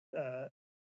it's at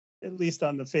least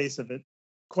on the face of it,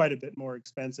 quite a bit more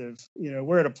expensive,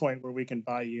 we're at a point where we can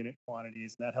buy unit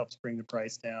quantities, and that helps bring the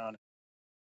price down.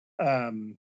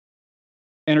 And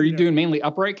are you doing mainly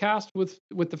upright cast with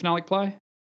the phenolic ply?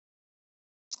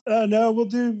 No,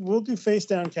 we'll do face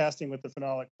down casting with the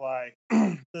phenolic ply.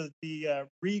 the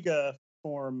Riga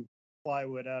form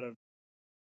plywood out of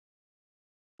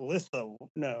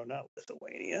not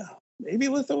Lithuania. Maybe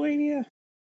Lithuania.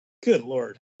 Good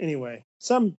Lord. Anyway,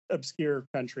 some obscure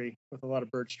country with a lot of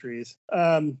birch trees.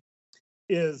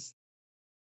 Is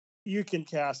you can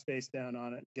cast face down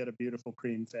on it and get a beautiful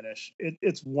cream finish.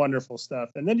 It's wonderful stuff.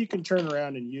 And then you can turn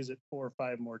around and use it 4 or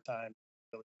 5 more times.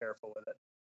 Really careful with it.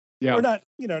 Yeah. Or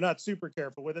not super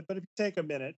careful with it, but if you take a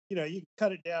minute, you can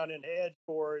cut it down in edge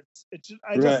boards.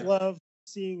 I just love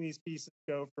seeing these pieces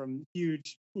go from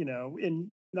huge, and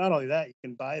not only that, you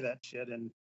can buy that shit in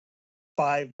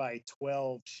 5 by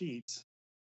 12 sheets.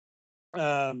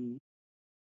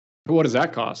 What does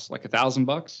that cost? Like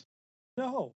 $1,000?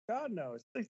 No, God no.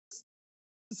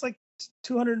 It's like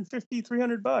 $250,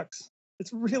 $300.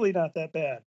 It's really not that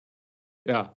bad.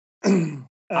 Yeah.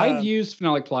 I've used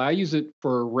phenolic ply. I use it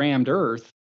for rammed earth,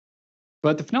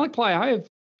 but the phenolic ply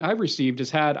I've received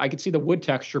I could see the wood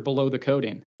texture below the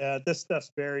coating. Yeah, this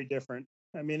stuff's very different.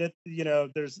 I mean,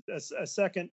 there's a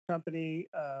second company.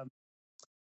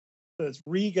 So it's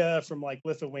Riga from like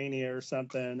Lithuania or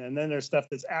something, and then there's stuff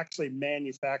that's actually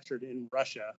manufactured in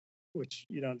Russia, which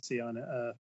you don't see on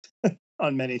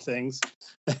on many things.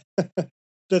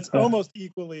 That's almost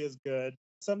equally as good.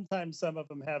 Sometimes some of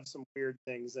them have some weird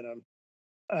things in them,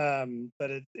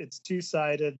 but it's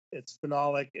 2-sided. It's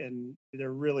phenolic, and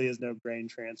there really is no grain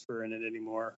transfer in it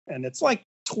anymore. And it's like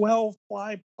 12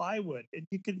 ply plywood, and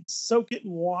you can soak it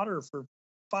in water for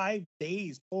 5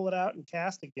 days, pull it out, and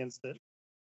cast against it.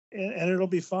 And it'll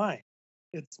be fine.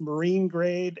 It's marine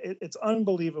grade. It's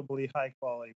unbelievably high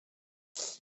quality.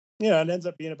 Yeah, it ends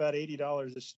up being about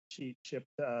 $80 a sheet shipped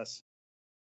to us.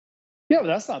 Yeah, but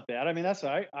that's not bad. I mean,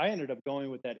 I ended up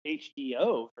going with that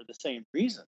HDO for the same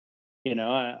reason.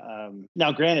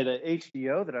 Now granted, the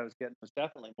HDO that I was getting was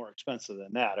definitely more expensive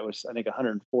than that. It was, I think,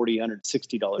 $140,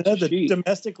 $160 a sheet. The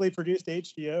domestically produced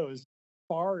HDO is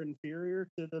far inferior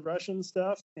to the Russian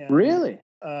stuff. And, really?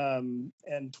 And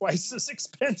twice as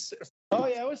expensive. Oh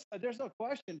yeah, there's no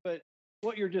question. But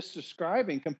what you're just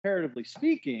describing, comparatively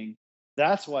speaking,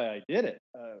 that's why I did it.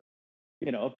 A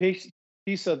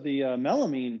piece of the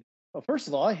melamine. Well, first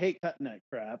of all, I hate cutting that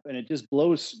crap, and it just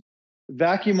blows.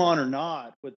 Vacuum on or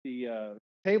not, with the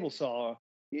table saw,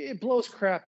 it blows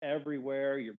crap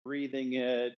everywhere. You're breathing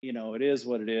it. It is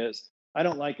what it is. I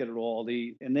don't like it at all.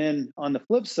 And then on the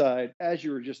flip side, as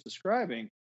you were just describing,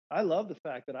 I love the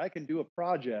fact that I can do a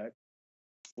project,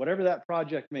 whatever that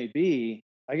project may be.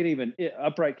 I can even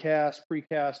upright cast,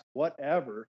 precast,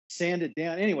 whatever, sand it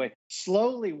down. Anyway,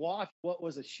 slowly watch what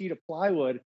was a sheet of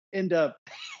plywood end up,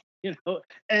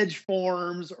 edge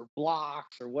forms or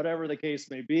blocks or whatever the case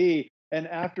may be. And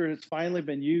after it's finally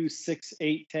been used 6,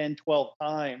 8, 10, 12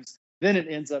 times, then it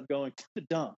ends up going to the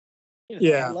dump.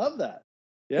 Yeah. I love that.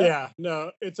 Yeah,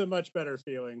 no, it's a much better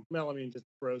feeling. Melamine just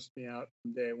grossed me out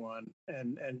from day one.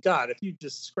 And God, if you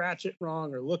just scratch it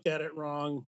wrong or look at it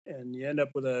wrong, and you end up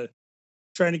with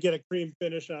trying to get a cream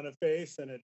finish on a face,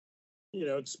 and it,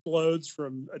 explodes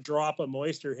from a drop of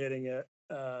moisture hitting it.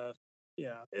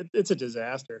 It's a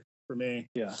disaster for me.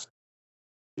 Yeah.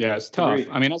 Yeah, it's tough. Agreed.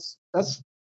 I mean, that's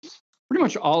pretty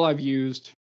much all I've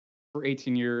used for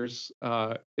 18 years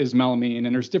is melamine,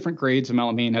 and there's different grades of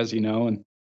melamine, as you know,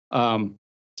 and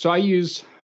so I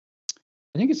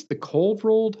think it's the cold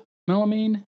rolled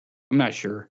melamine. I'm not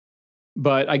sure,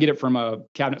 but I get it from a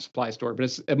cabinet supply store, but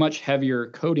it's a much heavier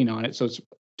coating on it. So it's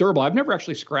durable. I've never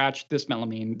actually scratched this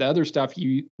melamine. The other stuff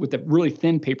with the really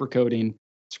thin paper coating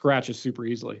scratches super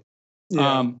easily.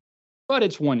 Yeah. But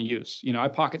it's one use. I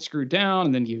pocket screw down,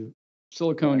 and then you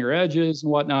silicone your edges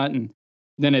and whatnot, and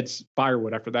then it's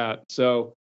firewood after that.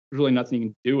 So there's really nothing you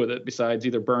can do with it besides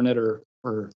either burn it or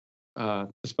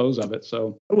dispose of it.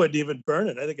 So I wouldn't even burn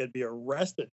it. I think I'd be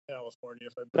arrested in California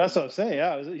if I burned That's what I'm saying.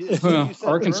 Yeah,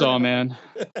 Arkansas, man.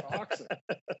 Toxic.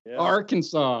 Yeah.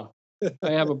 Arkansas.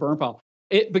 I have a burn pile.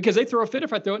 Because they throw a fit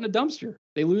if I throw it in a dumpster.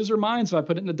 They lose their minds if I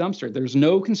put it in a dumpster. There's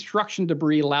no construction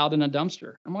debris allowed in a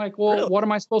dumpster. I'm like, well, Really? what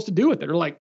am I supposed to do with it? They're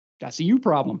like, that's a you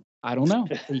problem. I don't know.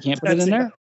 You can't put it in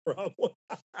there. Problem.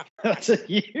 That's a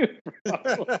you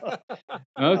problem.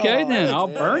 Okay, then I'll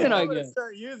burn it, I I'm gonna guess.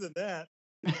 start using that.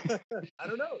 I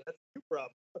don't know. That's a you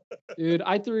problem. Dude,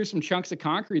 I threw some chunks of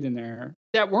concrete in there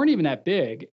that weren't even that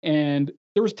big. And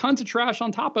there was tons of trash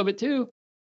on top of it, too.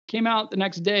 Came out the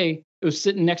next day. It was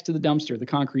sitting next to the dumpster, the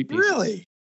concrete piece. Really?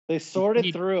 They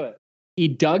sorted through it. He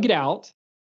dug it out.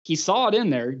 He saw it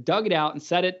in there, dug it out and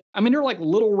set it. I mean, they're like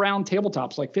little round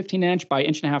tabletops, like 15-inch by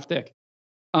 1.5 inch thick.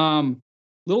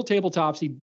 Little tabletops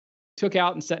he took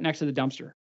out and set next to the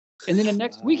dumpster. And then the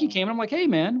next week he came and I'm like, hey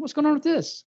man, what's going on with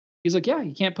this? He's like, yeah,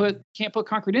 you can't put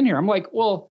concrete in here. I'm like,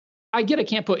 well, I get I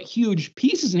can't put huge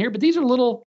pieces in here, but these are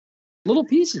little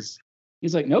pieces.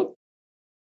 He's like, nope.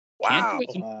 Wow.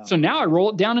 So now I roll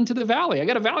it down into the valley. I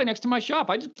got a valley next to my shop.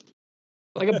 I just,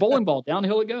 like a bowling ball,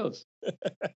 downhill it goes.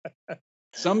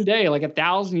 Someday, like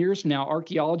 1,000 years from now,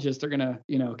 archaeologists are going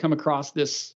to, come across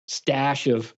this stash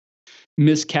of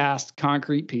miscast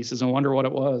concrete pieces and wonder what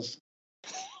it was.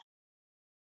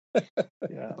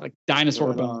 Yeah. Like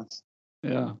dinosaur bones.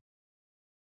 Yeah.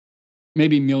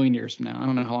 Maybe a million years from now. I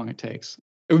don't know how long it takes.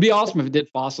 It would be awesome if it did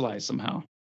fossilize somehow.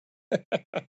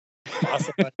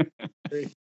 Awesome.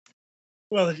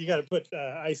 Well, you got to put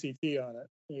ICT on it.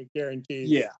 It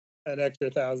guarantees an extra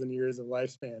 1,000 years of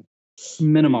lifespan.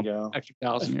 Minimum extra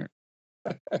 1,000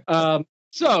 years.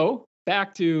 So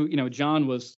back to, John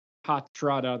was hot to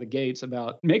trot out of the gates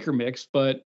about Maker Mix,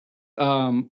 but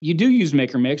you do use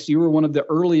Maker Mix. You were one of the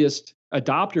earliest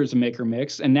adopters of Maker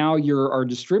Mix, and now you're our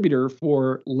distributor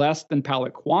for less than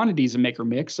pallet quantities of Maker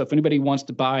Mix. So if anybody wants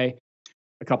to buy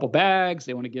a couple bags,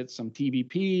 they want to get some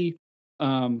TVP,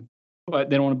 but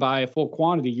they don't want to buy a full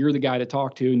quantity, you're the guy to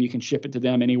talk to, and you can ship it to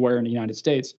them anywhere in the United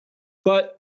States.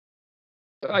 But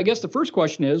I guess the first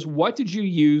question is, what did you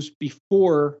use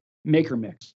before Maker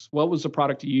Mix? What was the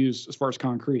product you used as far as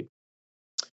concrete?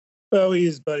 Well, we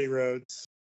use Buddy Roads.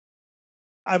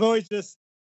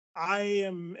 I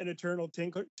am an eternal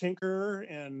tinkerer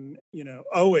and,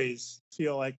 always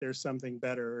feel like there's something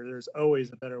better, or there's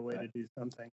always a better way to do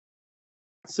something.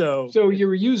 So you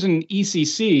were using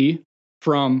ECC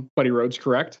from Buddy Roads,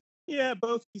 correct? Yeah,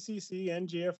 both ECC and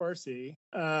GFRC.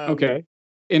 Okay.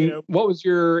 And what was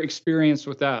your experience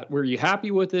with that? Were you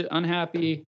happy with it,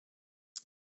 unhappy?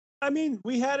 I mean,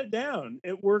 we had it down.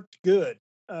 It worked good.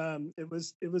 It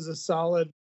was a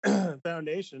solid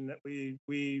foundation that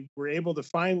we were able to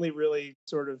finally really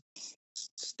sort of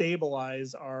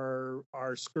stabilize our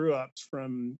screw ups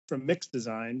from mix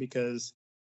design, because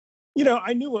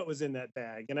I knew what was in that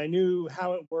bag and I knew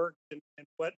how it worked and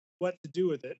what to do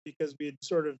with it, because we had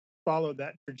sort of followed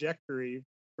that trajectory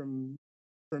from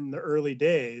the early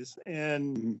days,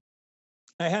 and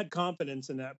I had confidence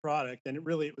in that product, and it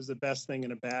was the best thing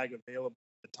in a bag available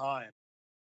at the time.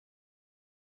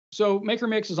 So Maker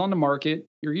Mix is on the market.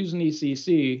 You're using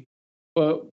ECC,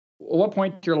 but at what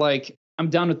point you're like, I'm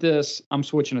done with this, I'm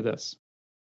switching to this?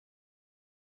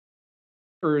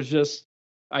 Or is just,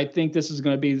 I think this is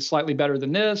going to be slightly better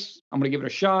than this, I'm going to give it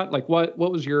a shot? Like what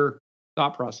was your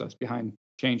thought process behind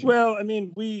changing? Well, I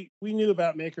mean, we knew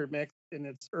about Maker Mix in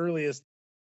its earliest,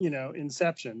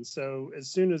 inception. So as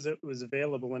soon as it was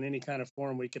available in any kind of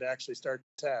form, we could actually start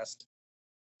to test.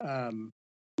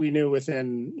 We knew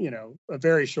within, a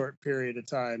very short period of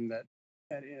time that,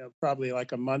 probably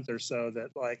like a month or so, that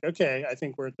like, okay, I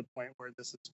think we're at the point where this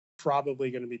is probably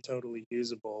going to be totally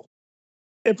usable.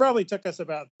 It probably took us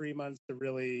about 3 months to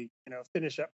really,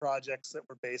 finish up projects that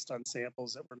were based on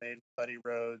samples that were made with Buddy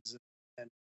Roads. And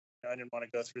I didn't want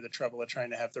to go through the trouble of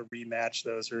trying to have to rematch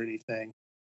those or anything.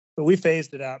 But we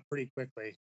phased it out pretty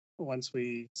quickly once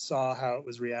we saw how it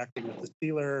was reacting with the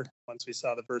sealer, once we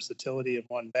saw the versatility of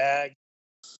one bag,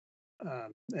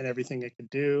 and everything it could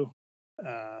do.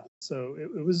 So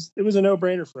it was a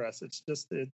no-brainer for us. It's just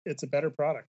it's a better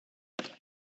product.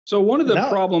 So one of the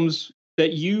problems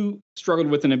that you struggled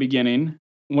with in the beginning,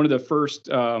 one of the first,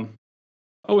 I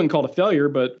wouldn't call it a failure,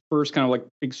 but first kind of like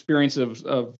experience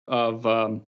of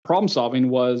problem solving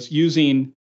was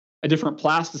using a different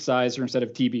plasticizer instead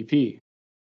of TBP.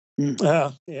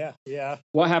 Yeah.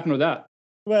 What happened with that?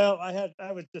 Well,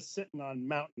 I was just sitting on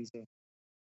mountains of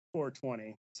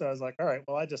 420. So I was like, all right,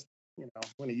 well, I just,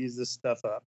 want to use this stuff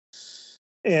up.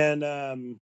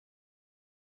 And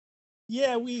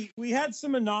we had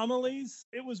some anomalies.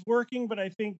 It was working, but I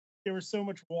think there was so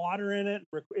much water in it.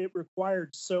 It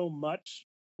required so much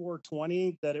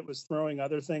 420 that it was throwing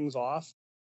other things off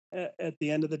at the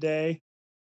end of the day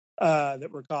that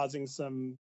were causing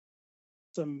some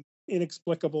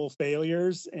inexplicable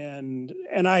failures. And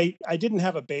I didn't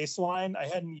have a baseline. I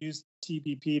hadn't used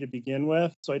TBP to begin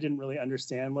with, so I didn't really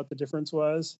understand what the difference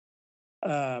was.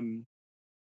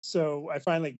 So I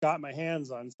finally got my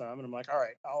hands on some, and I'm like, all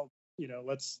right,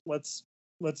 let's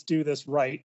do this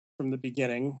right from the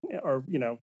beginning, or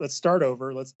let's start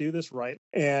over. Let's do this right.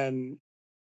 And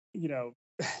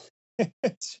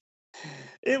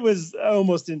it was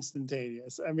almost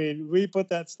instantaneous. I mean, we put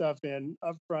that stuff in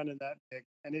up front in that mix,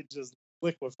 and it just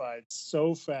liquefied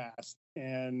so fast.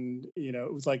 And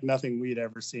it was like nothing we'd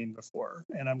ever seen before.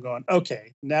 And I'm going,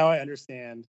 okay, now I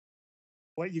understand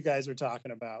what you guys are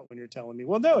talking about when you're telling me,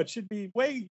 well, no, it should be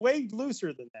way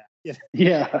looser than that.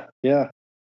 Yeah.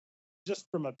 Just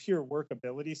from a pure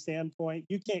workability standpoint,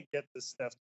 you can't get this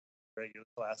stuff with regular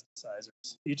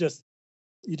plasticizers. You just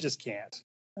can't.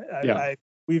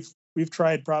 We've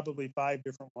tried probably 5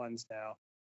 different ones now,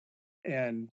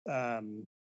 and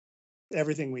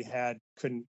everything we had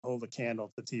couldn't hold a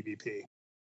candle to TBP.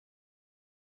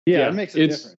 Yeah, it makes a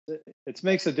difference. It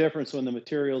makes a difference when the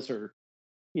materials are,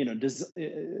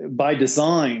 by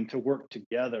design to work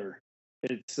together.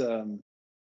 It's because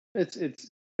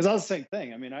I was the same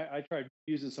thing. I mean, I tried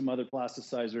using some other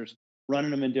plasticizers,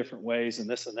 running them in different ways and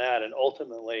this and that, and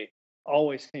ultimately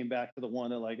always came back to the one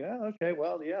that like, oh, okay,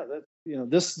 well, yeah, that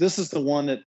this is the one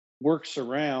that works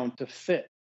around to fit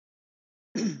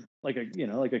like a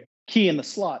key in the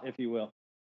slot, if you will.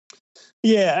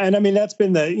 Yeah, and I mean that's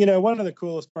been the one of the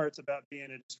coolest parts about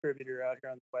being a distributor out here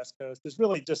on the West Coast is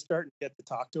really just starting to get to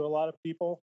talk to a lot of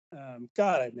people.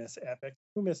 God, I miss Epic.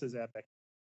 Who misses Epic?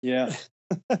 Yeah.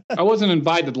 I wasn't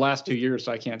invited the last 2 years,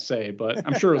 so I can't say, but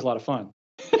I'm sure it was a lot of fun.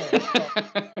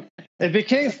 It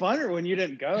became funner when you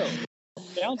didn't go.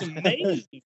 Sounds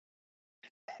amazing.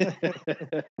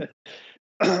 The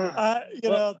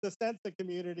sense of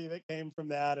community that came from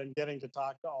that and getting to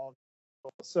talk to all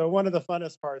people. So one of the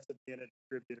funnest parts of being a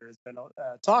distributor has been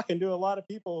talking to a lot of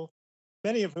people,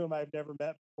 many of whom I've never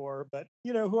met before, but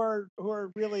who are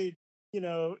really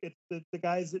it's the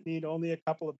guys that need only a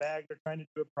couple of bags. They're trying to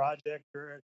do a project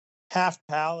or a half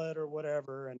pallet or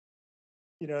whatever, and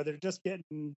they're just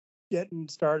getting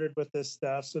started with this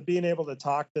stuff. So being able to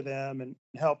talk to them and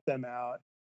help them out,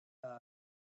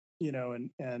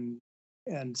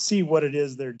 and see what it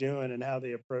is they're doing and how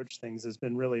they approach things has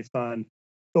been really fun.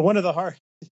 But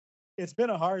it's been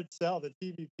a hard sell. The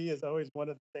TBP is always one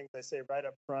of the things I say right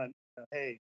up front.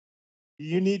 Hey,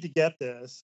 you need to get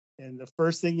this. And the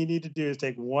first thing you need to do is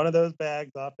take one of those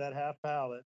bags off that half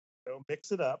pallet, go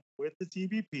mix it up with the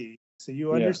TBP so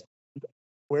you understand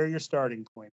where your starting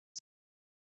point is.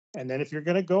 And then if you're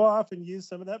going to go off and use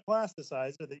some of that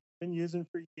plasticizer that you've been using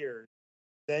for years,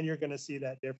 then you're going to see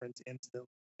that difference instantly.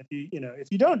 If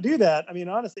you don't do that, I mean,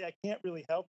 honestly, I can't really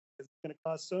help you because it's going to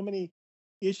cause so many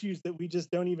issues that we just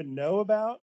don't even know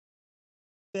about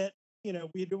that,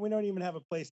 we don't even have a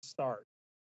place to start.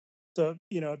 So,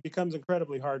 it becomes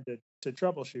incredibly hard to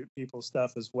troubleshoot people's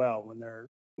stuff as well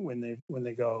when they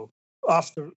go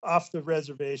off the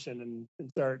reservation and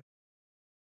start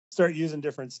using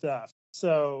different stuff.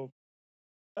 So,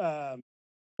 well,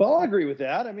 I agree with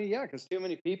that. I mean, yeah, because too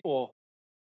many people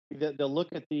they'll look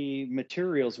at the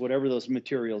materials, whatever those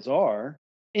materials are,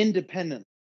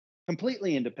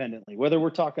 completely independently. Whether we're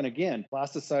talking again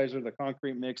plasticizer, the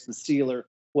concrete mix, the sealer,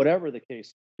 whatever the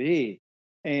case may be.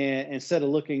 And instead of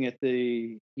looking at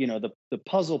the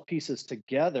puzzle pieces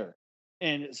together,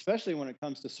 and especially when it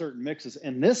comes to certain mixes,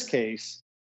 in this case,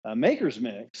 Maker's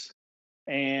Mix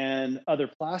and other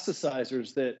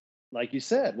plasticizers that, like you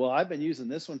said, well, I've been using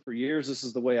this one for years. This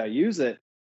is the way I use it,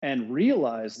 and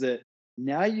realize that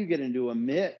now you get into a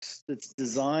mix that's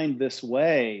designed this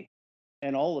way,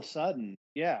 and all of a sudden,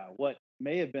 what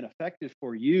may have been effective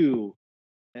for you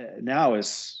now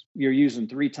is you're using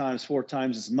 3 times, 4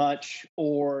 times as much,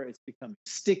 or it's become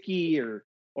sticky, or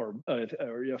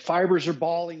fibers are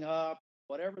balling up,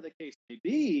 whatever the case may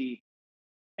be.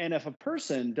 And if a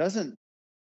person doesn't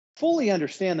fully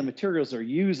understand the materials they're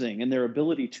using and their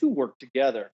ability to work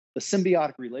together, the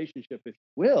symbiotic relationship, if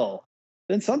you will,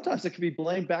 then sometimes it can be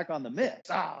blamed back on the mix.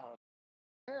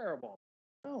 Terrible.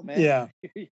 Oh, man. Yeah.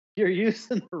 You're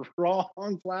using the wrong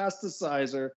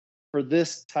plasticizer for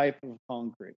this type of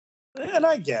concrete. And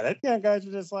I get it. Yeah, guys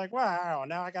are just like, wow,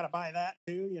 now I got to buy that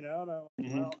too, No,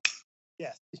 well,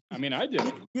 yes. I mean, I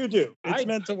do. You do. It's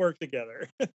meant to work together.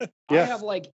 I have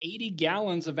like 80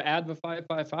 gallons of Adva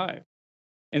 555.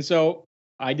 And so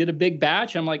I did a big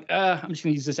batch. I'm like, I'm just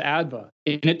going to use this Adva.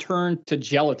 And it turned to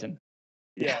gelatin.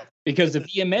 Yeah. Because the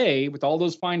VMA with all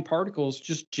those fine particles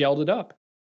just gelled it up.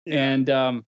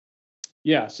 Yeah.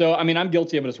 And so, I mean, I'm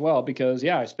guilty of it as well because,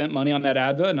 I spent money on that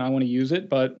Adva and I want to use it.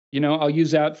 But, I'll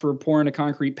use that for pouring a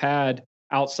concrete pad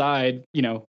outside.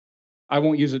 I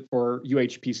won't use it for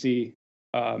UHPC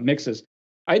mixes.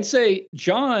 I'd say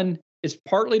John is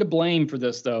partly to blame for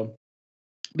this, though,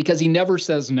 because he never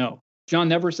says no. John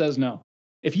never says no.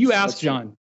 If you ask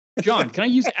John, can I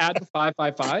use Adva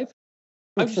 555?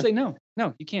 I would just say, no,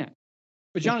 you can't.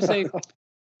 But John would say,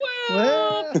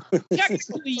 well,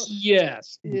 technically,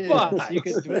 yes. But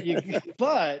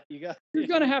you're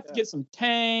going to have to get some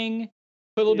tang,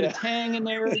 put a little bit of tang in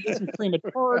there, get some cream of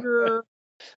tartar,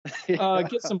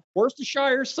 get some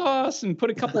Worcestershire sauce and put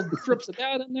a couple of drips of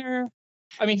that in there.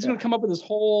 I mean, he's going to come up with this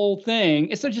whole thing.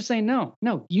 Instead of just saying, no,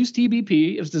 use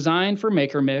TBP. It's designed for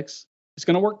Maker Mix. It's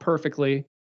going to work perfectly.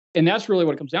 And that's really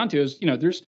what it comes down to is,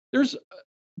 there's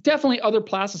definitely other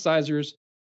plasticizers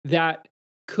that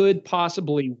could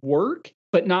possibly work,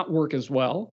 but not work as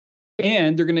well.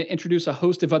 And they're going to introduce a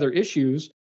host of other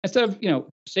issues. Instead of,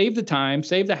 save the time,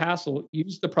 save the hassle,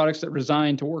 use the products that are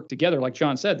designed to work together. Like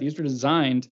John said, these are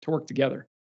designed to work together.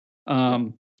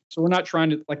 So we're not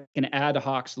trying to like an ad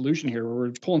hoc solution here where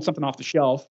we're pulling something off the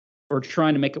shelf or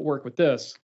trying to make it work with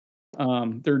this.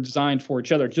 They're designed for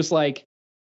each other, just like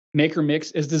Maker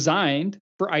Mix is designed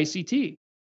for ICT.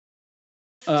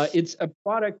 It's a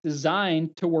product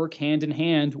designed to work hand in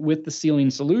hand with the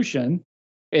sealing solution.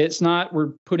 It's not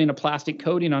we're putting a plastic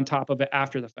coating on top of it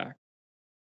after the fact.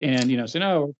 And, so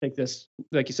no, we'll take this,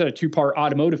 like you said, a 2-part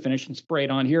automotive finish and spray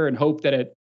it on here and hope that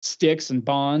it sticks and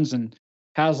bonds and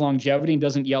has longevity and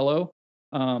doesn't yellow.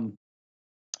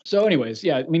 So anyways,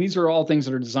 I mean, these are all things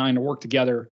that are designed to work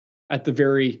together at the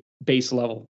very base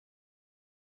level.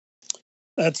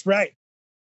 That's right.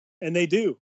 And they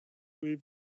do.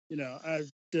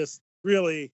 I've just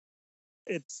really,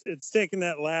 it's taken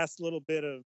that last little bit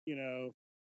of,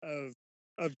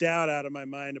 of doubt out of my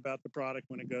mind about the product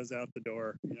when it goes out the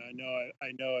door.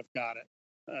 I know I've got it.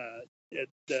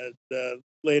 The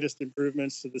latest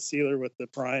improvements to the sealer with the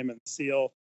prime and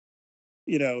seal,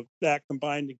 that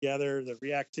combined together, the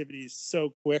reactivity is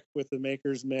so quick with the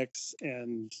Maker's Mix,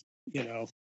 and I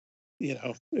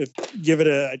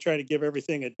try to give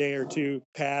everything a day or two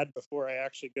pad before I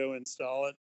actually go install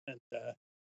it, and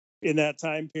in that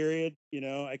time period,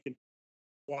 I can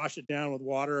wash it down with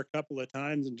water a couple of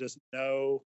times and just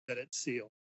know that it's sealed.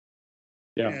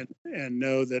 Yeah. And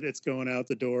know that it's going out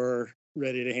the door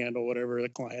ready to handle whatever the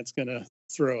client's going to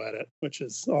throw at it, which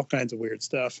is all kinds of weird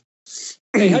stuff.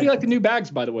 Hey, how do you like the new bags,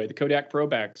 by the way, the Kodak Pro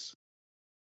bags?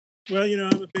 Well,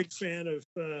 I'm a big fan of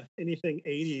anything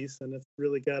 80s, and it's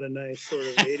really got a nice sort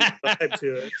of 80s vibe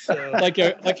to it. So. like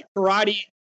a karate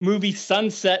movie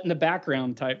sunset in the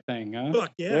background type thing, huh?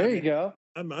 Fuck yeah. There you go.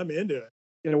 I'm into it.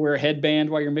 You gotta wear a headband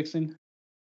while you're mixing.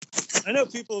 I know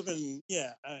people have been,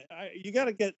 you got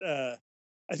to get,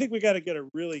 I think we got to get a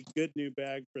really good new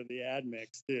bag for the ad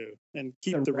mix too, and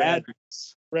keep the rad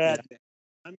mix.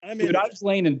 Dude, I was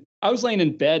laying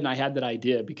in bed and I had that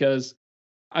idea because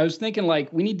I was thinking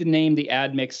like we need to name the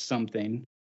ad mix something.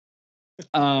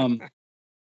 And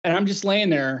I'm just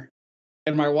laying there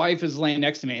and my wife is laying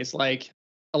next to me. It's like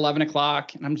 11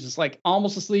 o'clock and I'm just like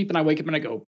almost asleep and I wake up and I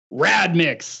go, Rad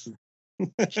Mix.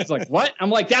 She's like, what? I'm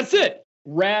like, that's it.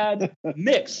 Rad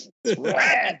Mix.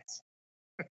 Rad.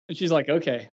 And she's like,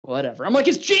 okay, whatever. I'm like,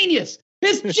 it's genius.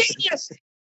 It's genius.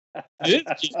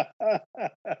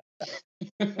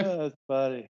 That's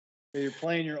funny. You're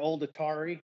playing your old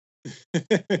Atari.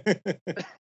 I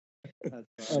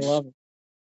love it.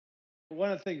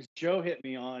 One of the things Joe hit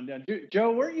me on,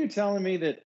 Joe, weren't you telling me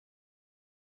that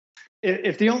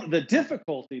if the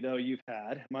difficulty though you've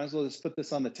had, might as well just put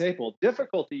this on the table.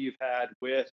 Difficulty you've had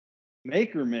with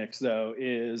Maker Mix though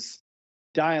is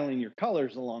dialing your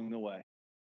colors along the way.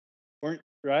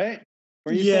 Right?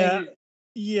 Were you saying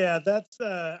yeah, that's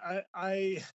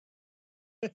I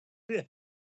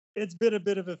it's been a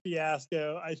bit of a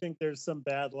fiasco. I think there's some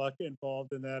bad luck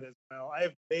involved in that as well.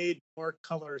 I've made more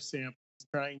color samples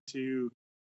trying to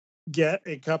get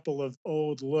a couple of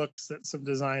old looks that some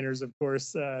designers, of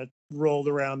course, rolled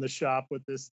around the shop with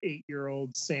this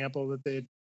 8-year-old sample that they'd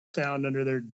found under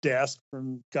their desk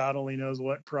from God only knows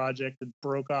what project, and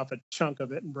broke off a chunk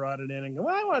of it and brought it in and go,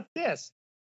 well, I want this,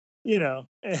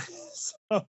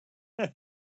 so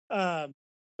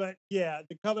but yeah,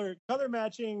 the color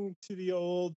matching to the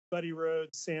old Buddy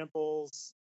Rhodes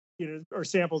samples, or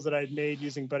samples that I'd made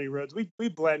using Buddy Rhodes. We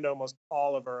blend almost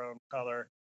all of our own color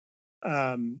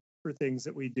for things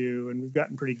that we do, and we've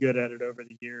gotten pretty good at it over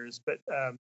the years. But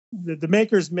the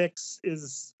maker's mix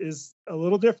is a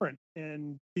little different,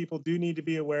 and people do need to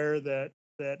be aware that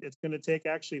it's going to take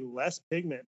actually less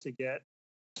pigment to get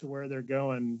to where they're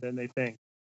going than they think.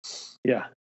 Yeah.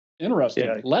 Interesting.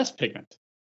 Yeah. Less pigment.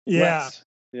 Yeah. Less.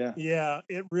 Yeah. Yeah.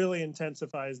 It really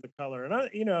intensifies the color.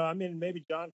 And maybe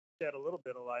John could shed a little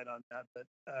bit of light on that, but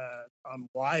on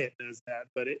why it does that.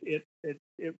 But it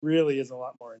really is a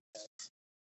lot more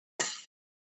intense.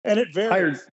 And it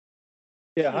varies.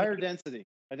 Higher density.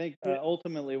 I think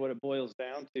ultimately what it boils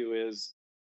down to is,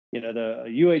 the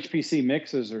UHPC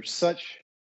mixes are such,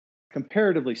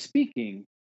 comparatively speaking,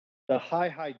 the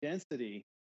high density,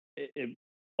 it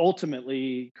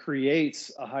ultimately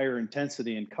creates a higher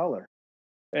intensity in color.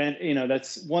 And,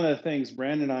 that's one of the things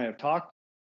Brandon and I have talked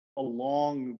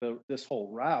along this whole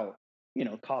route,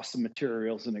 cost of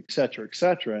materials and et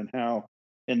cetera, and how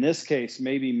in this case,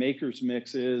 maybe maker's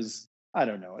mix is, I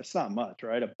don't know, it's not much,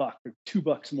 right? $1 or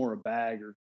 $2 more a bag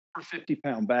or a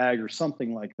 50-pound bag or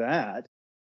something like that.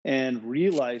 And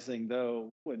realizing, though,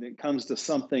 when it comes to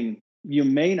something you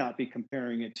may not be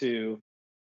comparing it to,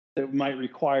 that might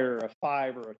require a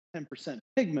 5 or a 10%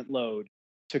 pigment load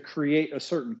to create a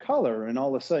certain color, and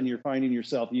all of a sudden you're finding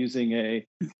yourself using a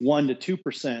 1 to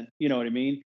 2%, you know what I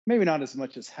mean? Maybe not as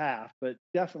much as half, but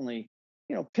definitely,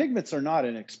 pigments are not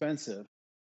inexpensive,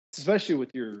 especially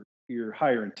with your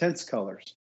higher intense colors.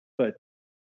 But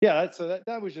yeah,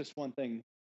 that was just one thing.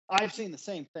 I've seen the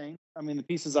same thing. I mean, the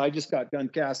pieces I just got done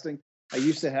casting, I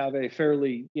used to have a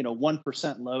fairly,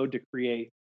 1% load to create,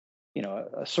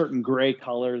 a certain gray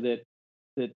color that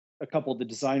a couple of the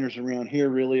designers around here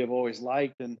really have always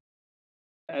liked. And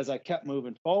as I kept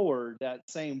moving forward, that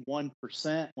same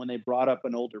 1%, when they brought up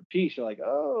an older piece, you're like,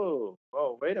 oh,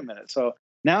 wait a minute. So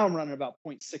now I'm running about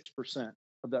 0.6%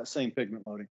 of that same pigment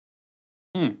loading.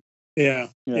 Yeah.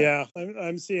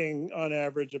 I'm seeing on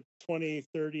average of 20,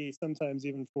 30, sometimes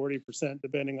even 40%,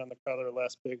 depending on the color,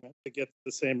 less pigment to get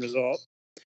the same result.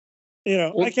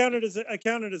 I count it as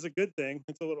a good thing.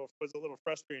 Was a little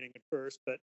frustrating at first,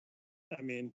 but I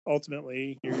mean,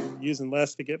 ultimately, you're using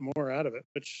less to get more out of it,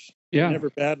 which is never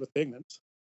bad with pigments.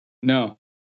 No.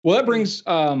 Well, that brings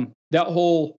that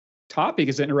whole topic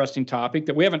is an interesting topic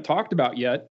that we haven't talked about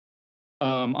yet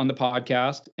on the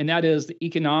podcast, and that is the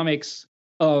economics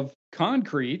of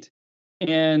concrete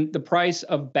and the price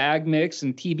of bag mix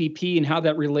and TBP and how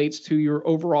that relates to your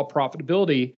overall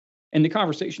profitability. And the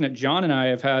conversation that John and I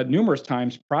have had numerous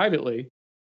times privately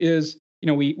is,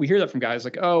 we hear that from guys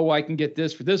like, oh, I can get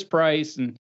this for this price.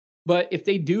 But if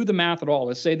they do the math at all,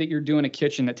 let's say that you're doing a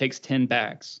kitchen that takes 10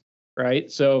 bags,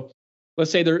 right? So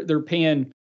let's say they're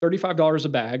paying $35 a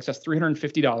bag, so that's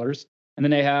 $350. And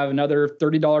then they have another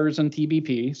 $30 on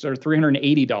TBP, so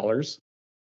 $380.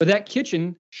 But that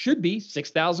kitchen should be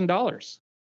 $6,000,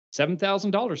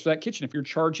 $7,000 for that kitchen if you're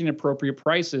charging appropriate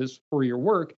prices for your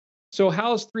work. So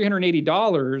how's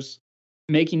 $380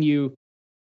 making you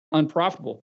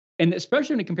unprofitable? And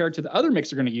especially when you compare it to the other mix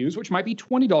they're going to use, which might be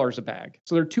 $20 a bag.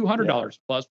 So they're $200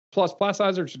 plus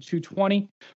plasticizers are $220.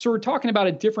 So we're talking about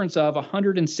a difference of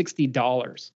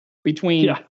 $160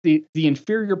 between the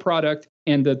inferior product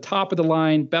and the top of the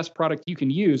line best product you can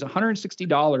use.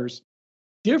 $160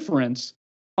 difference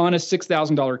on a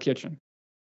 $6,000 kitchen.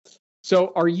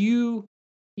 So are your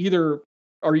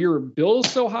bills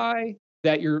so high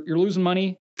that you're losing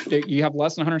money, that you have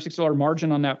less than $160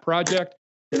 margin on that project?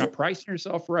 You're not pricing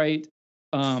yourself right.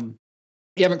 You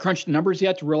haven't crunched the numbers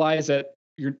yet to realize that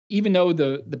even though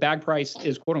the bag price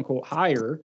is quote unquote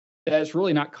higher, that it's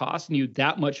really not costing you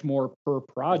that much more per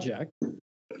project.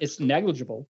 It's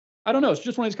negligible. I don't know. It's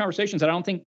just one of these conversations that I don't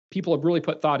think people have really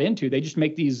put thought into. They just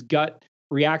make these gut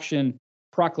reaction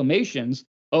proclamations.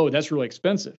 Oh, that's really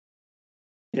expensive.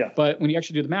 Yeah. But when you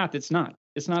actually do the math, it's not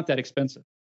that expensive.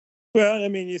 Well, I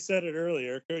mean, you said it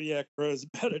earlier, Kodiak Pro is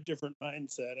about a different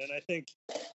mindset. And I think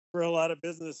for a lot of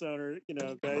business owners,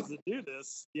 guys that do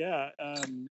this,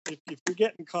 if you're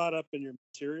getting caught up in your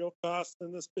material costs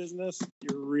in this business,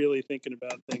 you're really thinking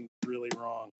about things really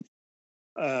wrong.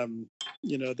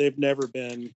 They've never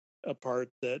been a part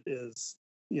that is,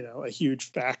 a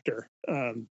huge factor.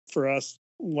 For us,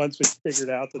 once we figured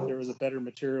out that there was a better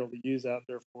material to use out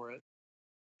there for it,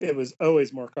 it was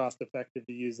always more cost effective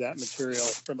to use that material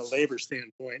from a labor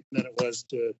standpoint than it was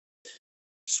to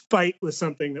fight with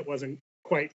something that wasn't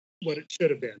quite what it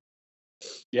should have been.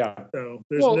 Yeah. So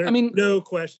there's no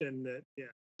question that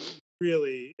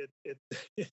really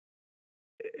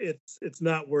it's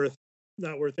not worth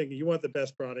thinking. You want the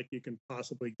best product you can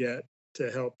possibly get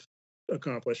to help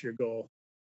accomplish your goal.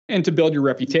 And to build your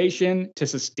reputation, to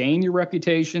sustain your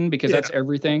reputation, because that's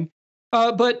everything.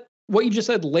 But what you just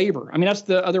said, labor. I mean, that's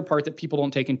the other part that people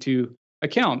don't take into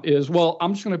account is, well,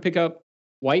 I'm just going to pick up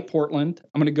white Portland.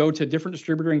 I'm going to go to a different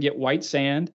distributor and get white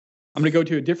sand. I'm going to go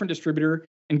to a different distributor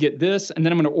and get this. And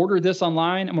then I'm going to order this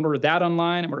online. I'm going to order that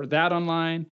online. I'm going to order that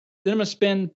online. Then I'm going to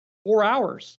spend 4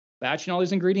 hours batching all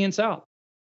these ingredients out.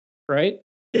 Right?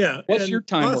 Yeah. What's your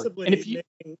time worth? And if you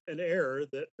making an error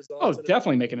that results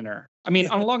definitely making an error. I mean,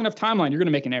 on a long enough timeline, you're going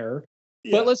to make an error.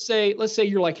 Yeah. But let's say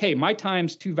you're like, hey, my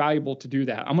time's too valuable to do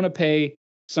that. I'm going to pay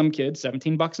some kid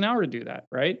 $17 an hour to do that.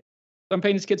 Right? So I'm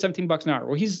paying this kid $17 an hour.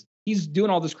 Well, he's doing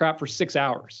all this crap for 6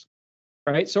 hours.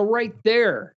 Right? So right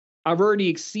there, I've already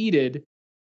exceeded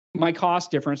my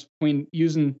cost difference between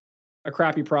using a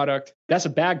crappy product. That's a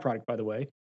bag product, by the way.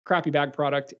 Crappy bag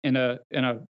product and a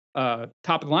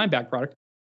top of the line bag product.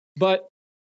 But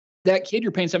that kid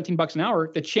you're paying $17 an hour,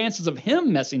 the chances of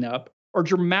him messing up are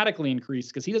dramatically increased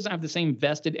because he doesn't have the same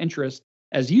vested interest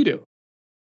as you do.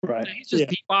 Right. He's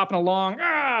just bopping along,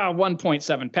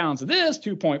 1.7 pounds of this,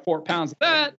 2.4 pounds of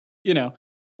that,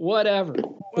 whatever.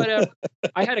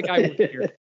 I had a guy working here.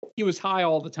 He was high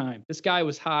all the time. This guy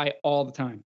was high all the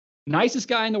time. Nicest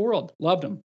guy in the world. Loved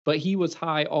him. But he was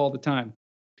high all the time.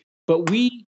 But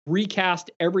we recast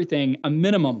everything a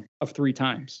minimum of 3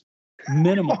 times.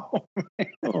 Minimum.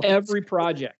 Every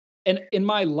project. And in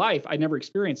my life, I never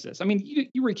experienced this. I mean,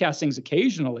 you recast things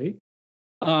occasionally,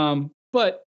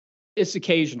 but it's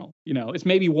occasional. It's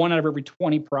maybe 1 out of every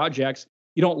 20 projects.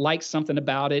 You don't like something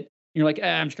about it. You're like,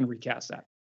 I'm just going to recast that.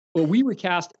 Well, we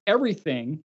recast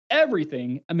everything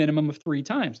a minimum of 3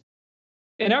 times.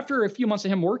 And after a few months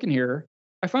of him working here,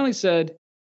 I finally said,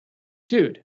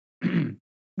 dude, what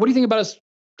do you think about us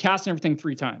casting everything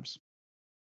 3 times?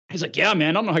 He's like, yeah, man,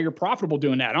 I don't know how you're profitable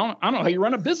doing that. I don't know how you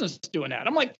run a business doing that.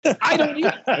 I'm like, I don't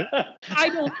either.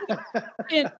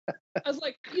 And I was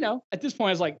like, at this point,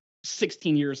 I was like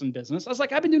 16 years in business. I was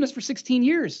like, I've been doing this for 16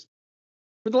 years.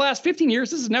 For the last 15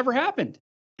 years, this has never happened.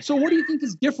 So what do you think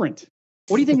is different?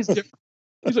 What do you think is different?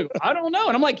 He's like, I don't know.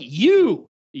 And I'm like, you're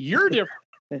different.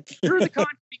 You're the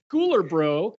concrete cooler,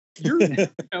 bro. You're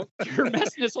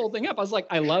messing this whole thing up. I was like,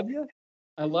 I love you.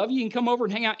 You can come over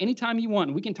and hang out anytime you want.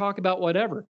 And we can talk about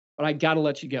whatever. But I got to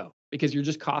let you go because you're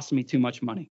just costing me too much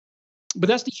money. But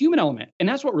that's the human element. And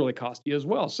that's what really costs you as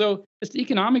well. So it's the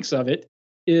economics of it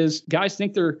is guys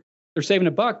think they're saving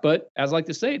a buck. But as I like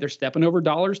to say, they're stepping over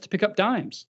dollars to pick up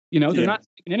dimes. They're not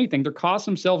saving anything. They're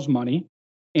costing themselves money.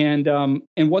 And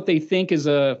what they think is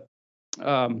a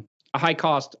high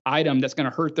cost item that's going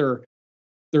to hurt their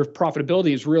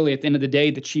profitability is really at the end of the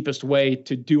day, the cheapest way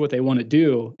to do what they want to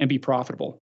do and be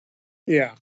profitable.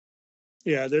 Yeah.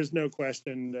 Yeah. There's no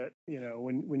question that,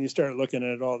 when you start looking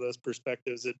at all those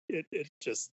perspectives,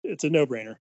 it's a no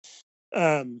brainer.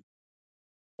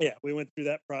 We went through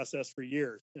that process for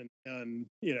years and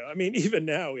even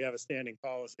now we have a standing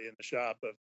policy in the shop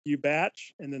of you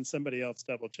batch and then somebody else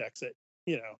double checks it,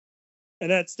 and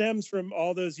that stems from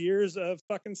all those years of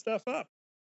fucking stuff up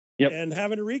and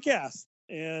having to recast.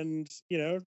 And,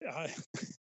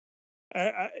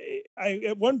 I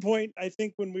at one point, I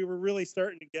think when we were really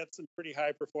starting to get some pretty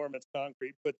high performance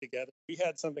concrete put together, we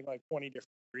had something like 20 different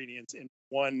ingredients in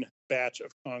one batch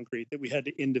of concrete that we had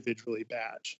to individually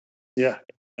batch. Yeah.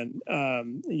 And,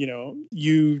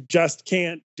 you just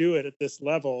can't do it at this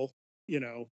level,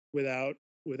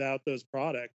 without those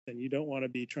products, and you don't want to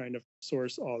be trying to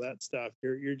source all that stuff.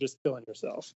 You're just killing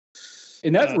yourself.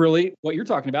 And that's really what you're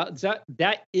talking about. Is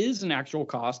that is an actual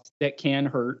cost that can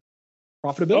hurt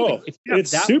profitability.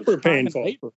 It's super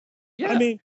painful. Yeah. I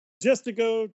mean, just to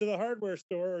go to the hardware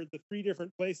store or the 3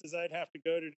 different places I'd have to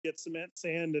go to get cement,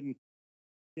 sand, and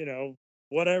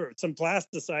whatever, some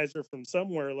plasticizer from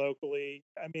somewhere locally.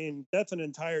 I mean, that's an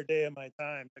entire day of my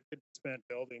time that could be spent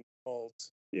building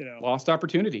molds. Lost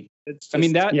opportunity. It's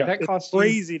just, that costs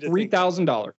crazy you to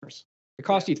 $3,000. It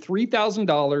cost you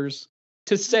 $3,000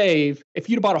 to save if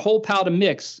you'd bought a whole pallet of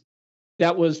mix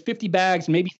that was 50 bags,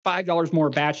 maybe $5 more a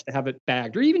batch to have it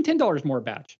bagged, or even $10 more a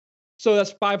batch. So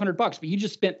that's $500, but you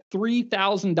just spent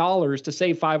 $3,000 to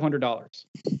save $500.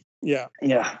 Yeah.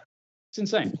 It's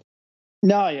insane.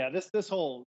 No, yeah. This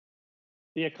whole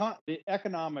the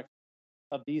economics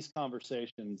of these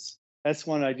conversations. That's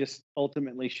when I just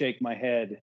ultimately shake my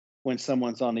head when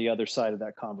someone's on the other side of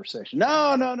that conversation.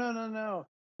 No.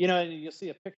 And you'll see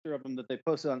a picture of them that they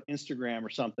posted on Instagram or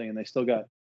something, and they still got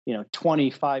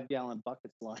 25-gallon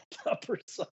buckets lined up or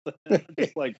something.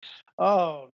 It's like,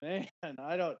 oh man,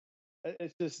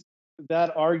 it's just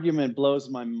that argument blows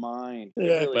my mind.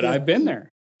 Yeah, really but I've been there.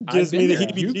 Gives me the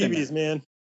heebie-jeebies, man.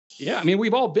 Yeah, I mean,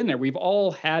 we've all been there. We've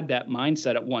all had that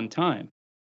mindset at one time.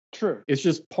 True. It's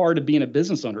just part of being a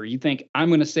business owner. You think, I'm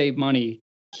going to save money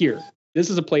here. This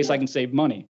is a place I can save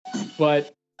money.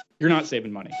 But you're not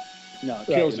saving money. No, it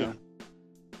kills you.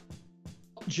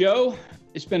 Joe,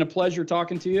 it's been a pleasure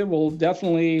talking to you. We'll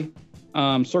definitely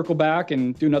circle back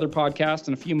and do another podcast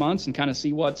in a few months and kind of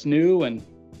see what's new and,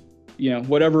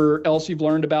 whatever else you've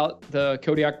learned about the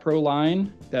Kodiak Pro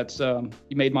line that's you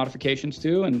made modifications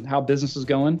to and how business is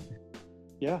going.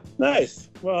 Yeah. Nice.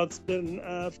 Well, it's been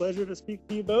a pleasure to speak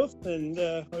to you both, and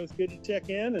always good to check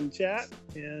in and chat,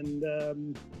 and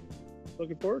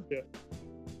looking forward to it.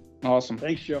 Awesome.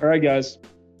 Thanks, Joe. All right, guys.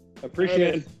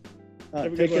 Appreciate it.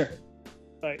 Have a Take good care.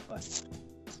 one. Bye.